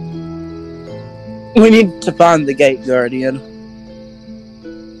 We need to find the gate guardian.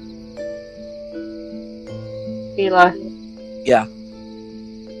 Eli. Yeah.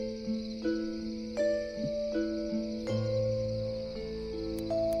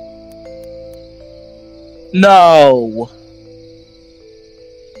 No.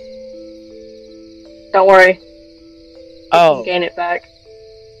 Don't worry. You Oh, can gain it back.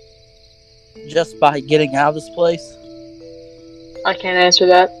 just by getting out of this place? I can't answer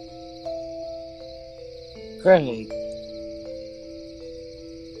that. Great.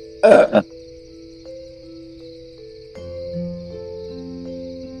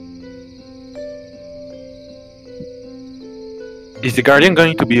 Is the guardian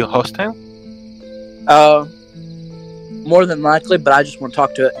going to be hostile? More than likely, but I just want to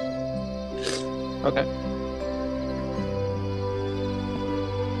talk to it. Okay.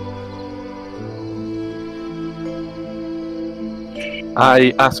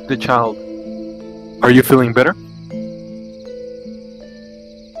 I asked the child, "Are you feeling better?"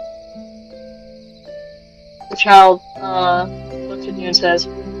 The child looks at you and says,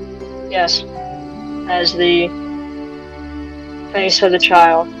 "Yes," as the face of the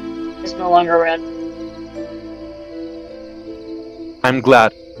child is no longer red. I'm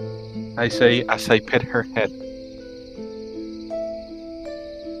glad, I say as I pet her head.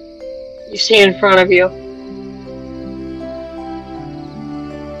 You see in front of you.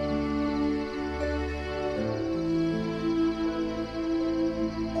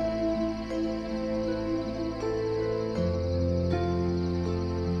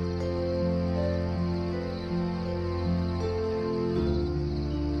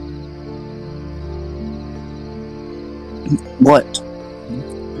 What?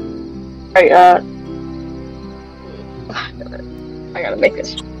 Right, I gotta make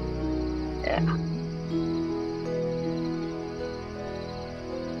this. Yeah.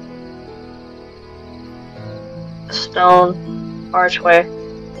 A stone archway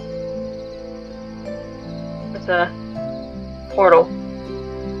with a portal.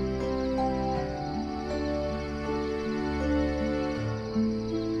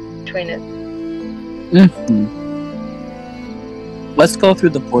 Between it. Mm-hmm. Let's go through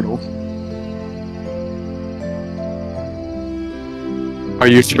the portal. Are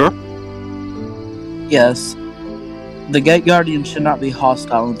you sure? Yes. The Gate Guardian should not be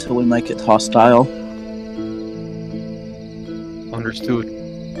hostile until we make it hostile. Understood.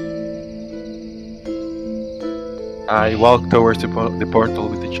 I walk towards the portal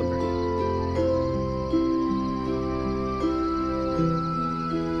with the children.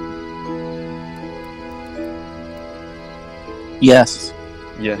 Yes.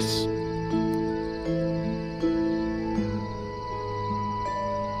 Yes.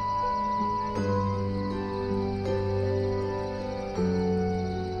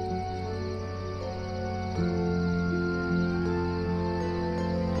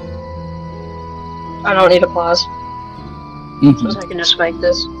 I don't need applause, Mm-hmm. so I can just make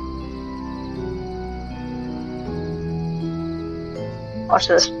this. Watch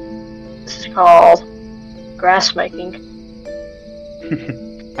this. This is called grass making.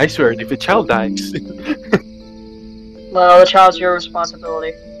 I swear, if a child dies, Well, the child's your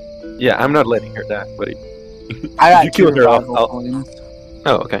responsibility. yeah, I'm not letting her die, buddy. I got You killed her off. revival coins.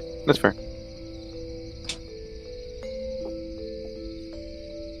 Oh, okay, that's fair.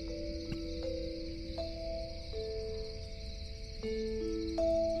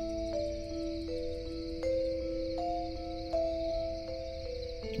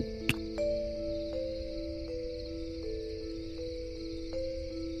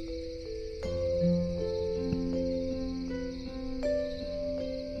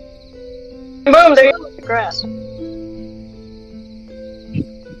 Boom! There you go. The grass.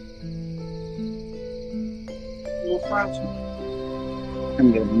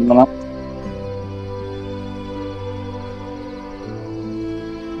 I'm giving them up.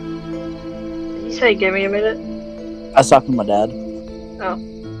 Did he say give me a minute? I was talking to my dad. Oh.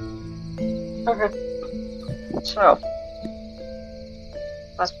 Okay. So,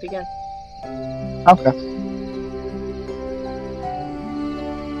 let's begin. Okay.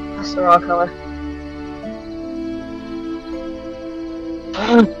 That's the wrong color.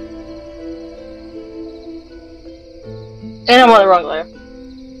 And I'm on the wrong layer.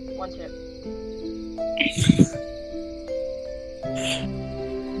 1, 2.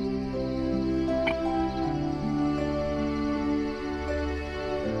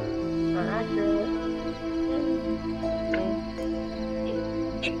 Not accurate.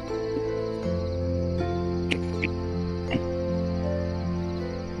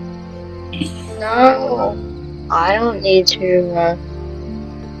 No, I don't need to.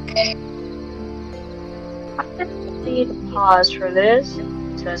 I don't need to pause for this,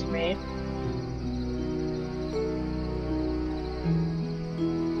 says me.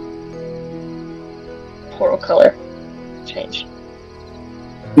 Portal color change.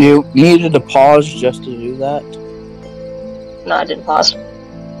 You needed to pause just to do that? No, I didn't pause.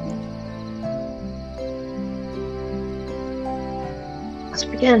 Let's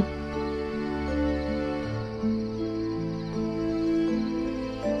begin.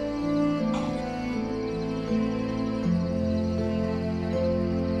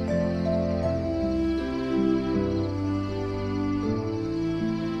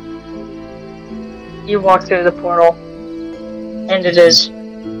 You walk through the portal, and it is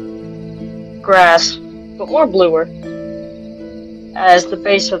grass, but more bluer, as the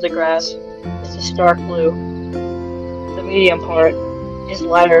base of the grass is a stark blue. The medium part is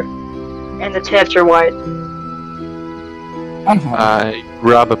lighter, and the tips are white. I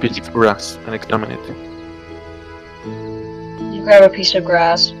grab a piece of grass and examine it. You grab a piece of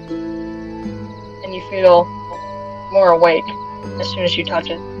grass, and you feel more awake as soon as you touch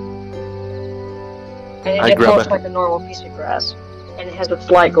it. And I it grab looks it. like a normal piece of grass. and it has a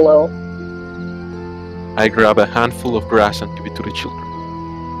slight glow. I grab a handful of grass and give it to the children.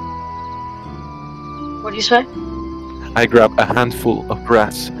 What do you say? I grab a handful of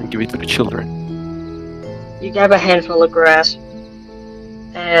grass and give it to the children. You grab a handful of grass,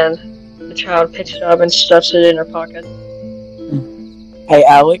 and the child picks it up and stuffs it in her pocket. Hey,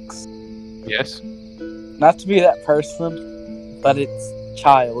 Alex. Yes? Not to be that person, but it's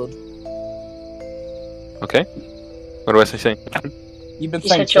child. Okay. What was I saying? You've been You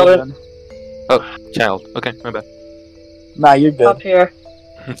saying said children. Oh, child. Okay, my bad. Nah, you're good. Up here.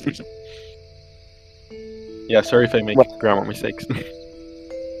 Yeah, sorry if I make What? grammar mistakes.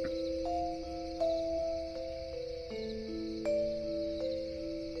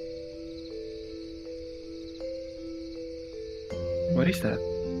 What is that?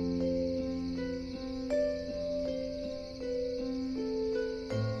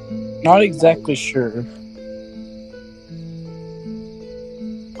 Not exactly sure.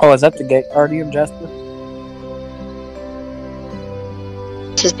 Oh, is that the gate guardian, Jasper?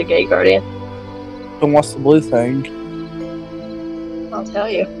 This is the gate guardian. Then what's the blue thing? I'll tell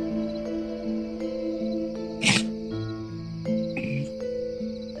you.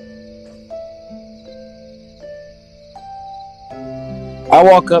 I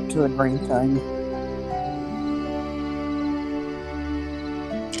walk up to the green thing.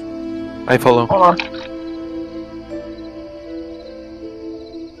 I follow. Hold on.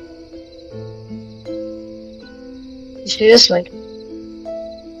 You see this thing?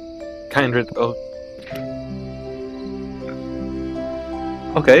 Kindred. Oh.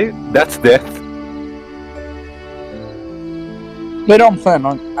 Okay, that's death. We don't plan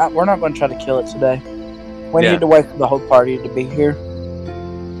on. We're not going to try to kill it today. We Yeah. need to wait for the whole party to be here.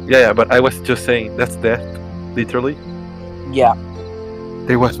 Yeah, but I was just saying that's death, literally. Yeah.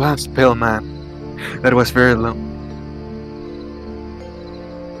 There was one spell, man. That was very long.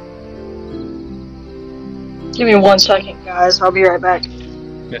 Give me 1 second, guys. I'll be right back.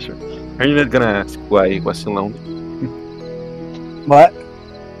 Yeah, sure. Are you not gonna ask why it was so long? What?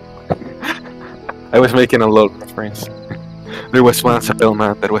 I was making a LOL reference. There was one spell,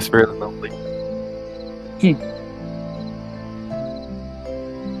 man, that was very lonely.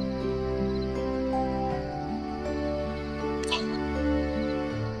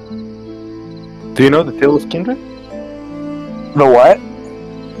 Do you know the Tale of Kindred? The what?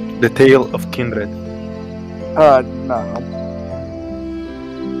 The Tale of Kindred. No.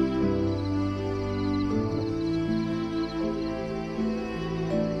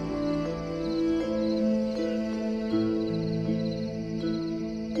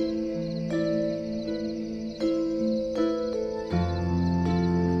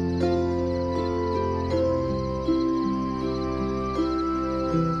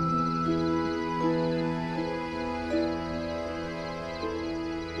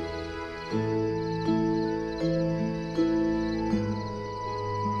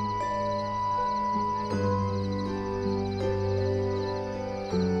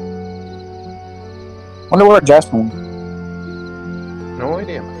 Wonder where Jasmine. No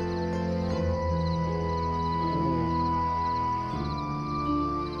idea.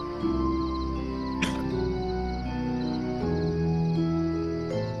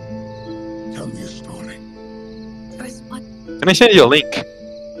 Tell me a story. First one. Can I send you a link?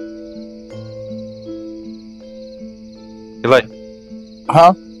 Eli,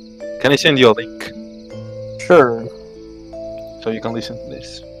 Huh? can I send you a link Sure. so you can listen to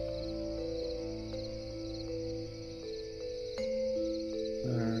this?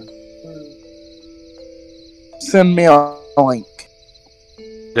 Send me a link.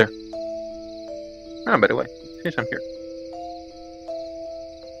 Ah, by the way, since I'm here.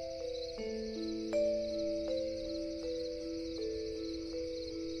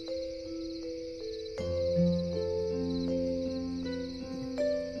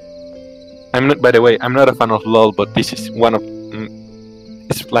 I'm not. By the way, I'm not a fan of LOL, but this is one of.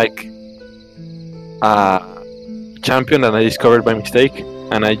 It's like a champion that I discovered by mistake,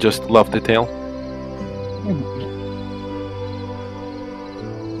 and I just love the tale.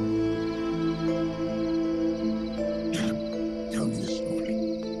 Tell me the story.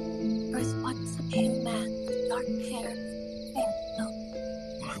 First once a pale man with dark hair, fair snow.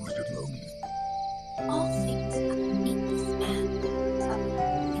 Why was it lonely? All things must meet this man. So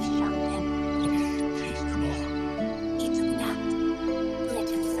they shunned him. Chased them all. He took naps, lit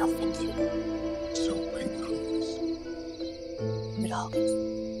himself into So painless. it always.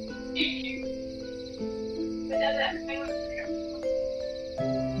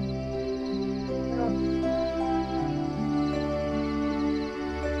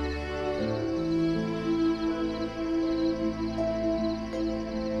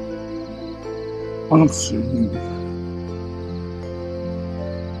 Let's see.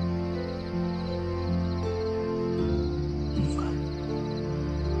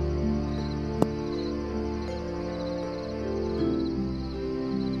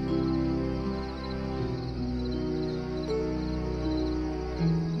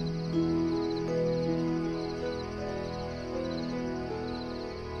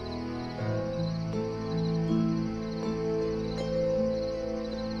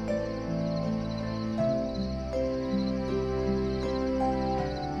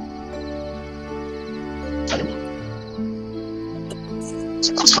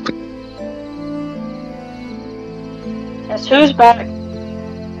 Guess who's back?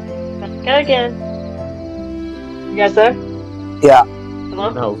 Back again. You guys there? Yeah. Hello?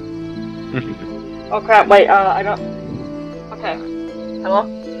 No. Oh crap, wait, I don't... Okay. Hello?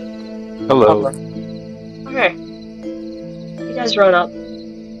 Hello. Okay. You guys run up,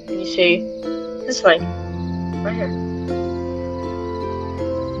 and you see this thing, right here.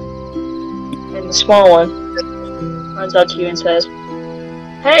 And the small one runs up to you and says,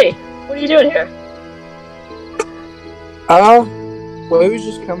 "Hey, what are you doing here?" Well, we was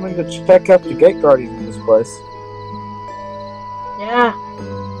just coming to check out the gate guardian in this place. Yeah,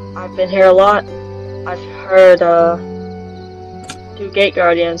 I've been here a lot. I've heard, 2 gate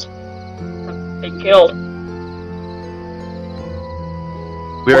guardians have been killed.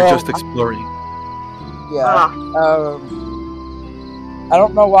 We are Well, just exploring. Yeah. Ah, I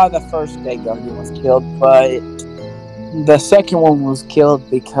don't know why the first gate guardian was killed, but the second one was killed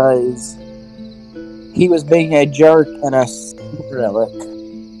because he was being a jerk and a relic.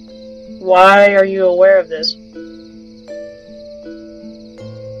 why are you aware of this?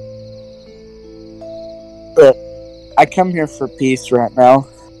 But I come here for peace right now.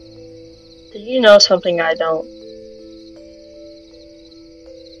 Do you know something I don't?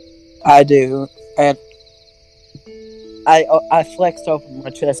 I do, and I flexed open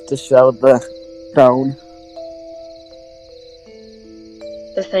my chest to show the stone.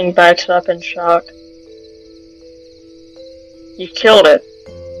 The thing backs up in shock. You killed it.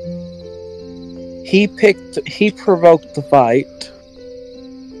 He provoked the fight.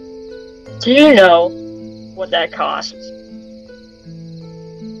 Do you know what that costs?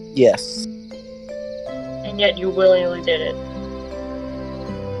 Yes. And yet you willingly did it.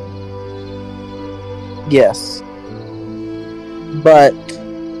 Yes. But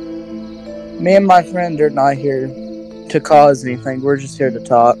me and my friend are not here to cause anything. We're just here to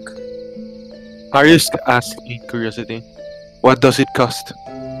talk. Are you asking curiosity? What does it cost?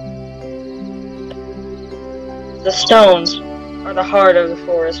 The stones are the heart of the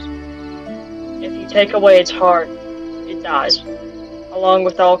forest. If you take away its heart, it dies, along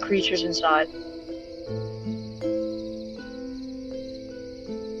with all creatures inside.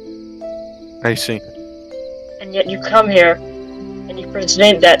 I see. And yet you come here and you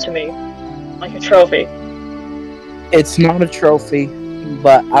present that to me like a trophy. It's not a trophy,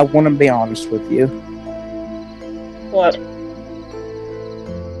 but I want to be honest with you. What?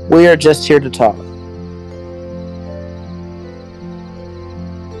 We are just here to talk.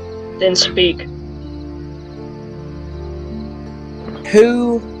 Then speak.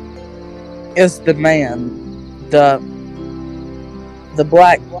 Who is the man, the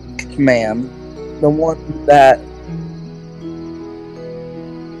black man, the one that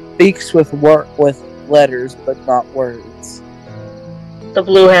speaks with letters but not words? The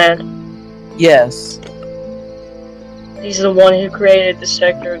Blue Hand. Yes. He's the one who created the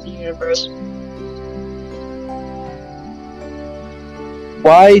sector of the universe.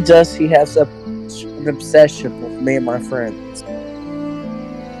 Why does he have such an obsession with me and my friends?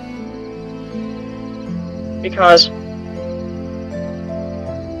 Because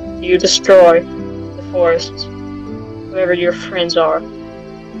you destroy the forests, whoever your friends are.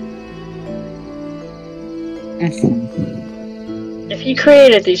 If he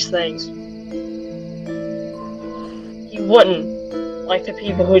created these things, he wouldn't like the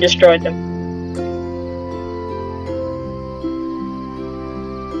people who destroyed them.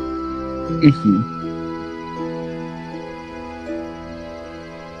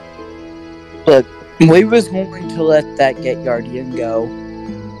 But we was going to let that gate guardian go,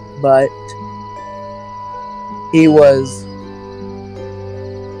 but he was...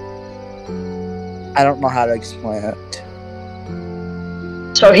 I don't know how to explain it.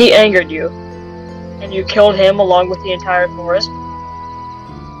 So he angered you, and you killed him along with the entire forest?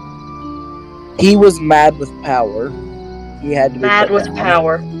 He was mad with power. He had to be Mad put with down.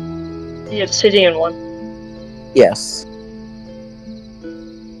 power. The obsidian one. Yes.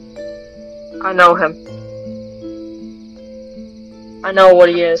 I know him. I know what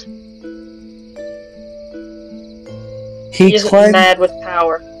he is. He He isn't claimed, mad with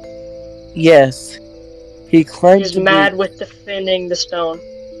power. yes, he He claimed is to be. mad with defending the stone.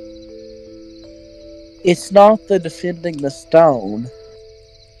 It's not the defending the stone.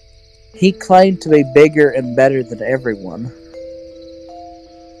 He claimed to be bigger and better than everyone.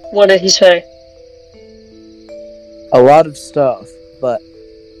 What did he say? A lot of stuff, but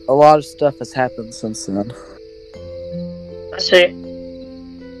a lot of stuff has happened since then. I see.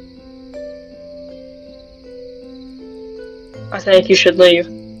 I think you should leave.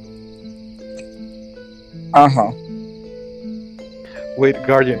 Uh-huh. Wait,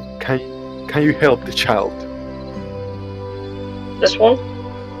 Guardian, can you help the child? This one?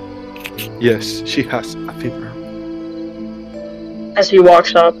 Yes, she has a fever. As he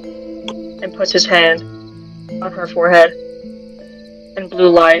walks up and puts his hand on her forehead, and blue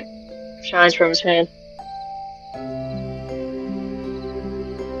light shines from his hand.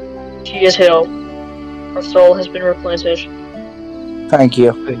 She is healed. Her soul has been replenished. Thank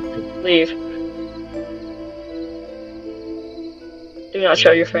you. Thank you. Leave. Do not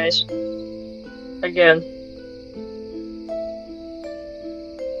show your face. Again.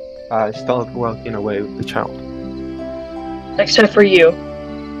 I started walking away with the child. Except for you,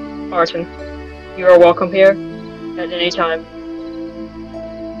 Martin. You are welcome here at any time.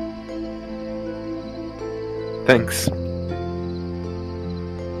 Thanks.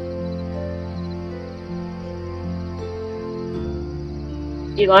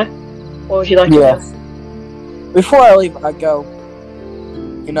 Eli, what would you like to Yes. Before I leave, I go,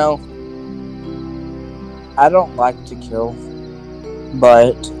 you know, I don't like to kill,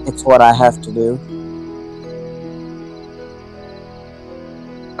 but it's what I have to do. do?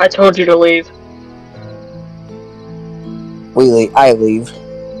 I told you to leave. I leave.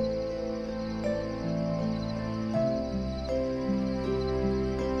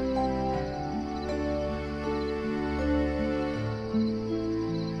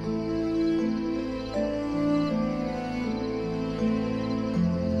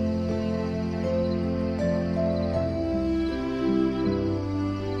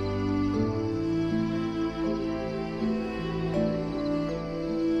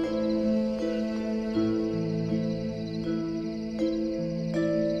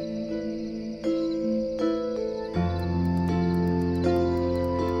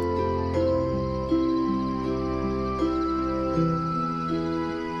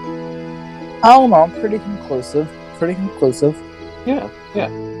 I don't know, pretty conclusive. Pretty conclusive. Yeah.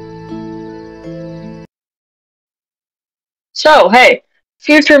 So, hey,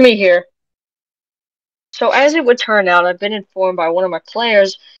 future me here. So, as it would turn out, I've been informed by one of my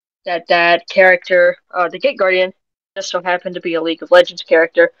players that that character, the Gate Guardian, just so happened to be a League of Legends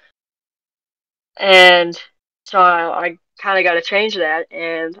character. And so I kind of got to change that,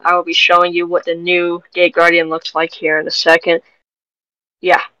 and I will be showing you what the new Gate Guardian looks like here in a second.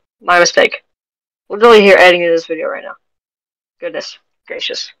 Yeah, my mistake. We're really here editing this video right now. Goodness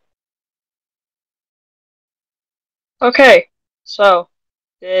gracious. Okay, so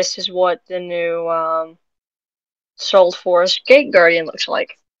this is what the new Soul Forest Gate Guardian looks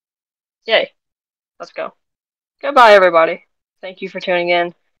like. Yay, let's go. Goodbye, everybody. Thank you for tuning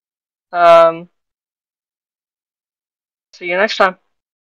in. See you next time.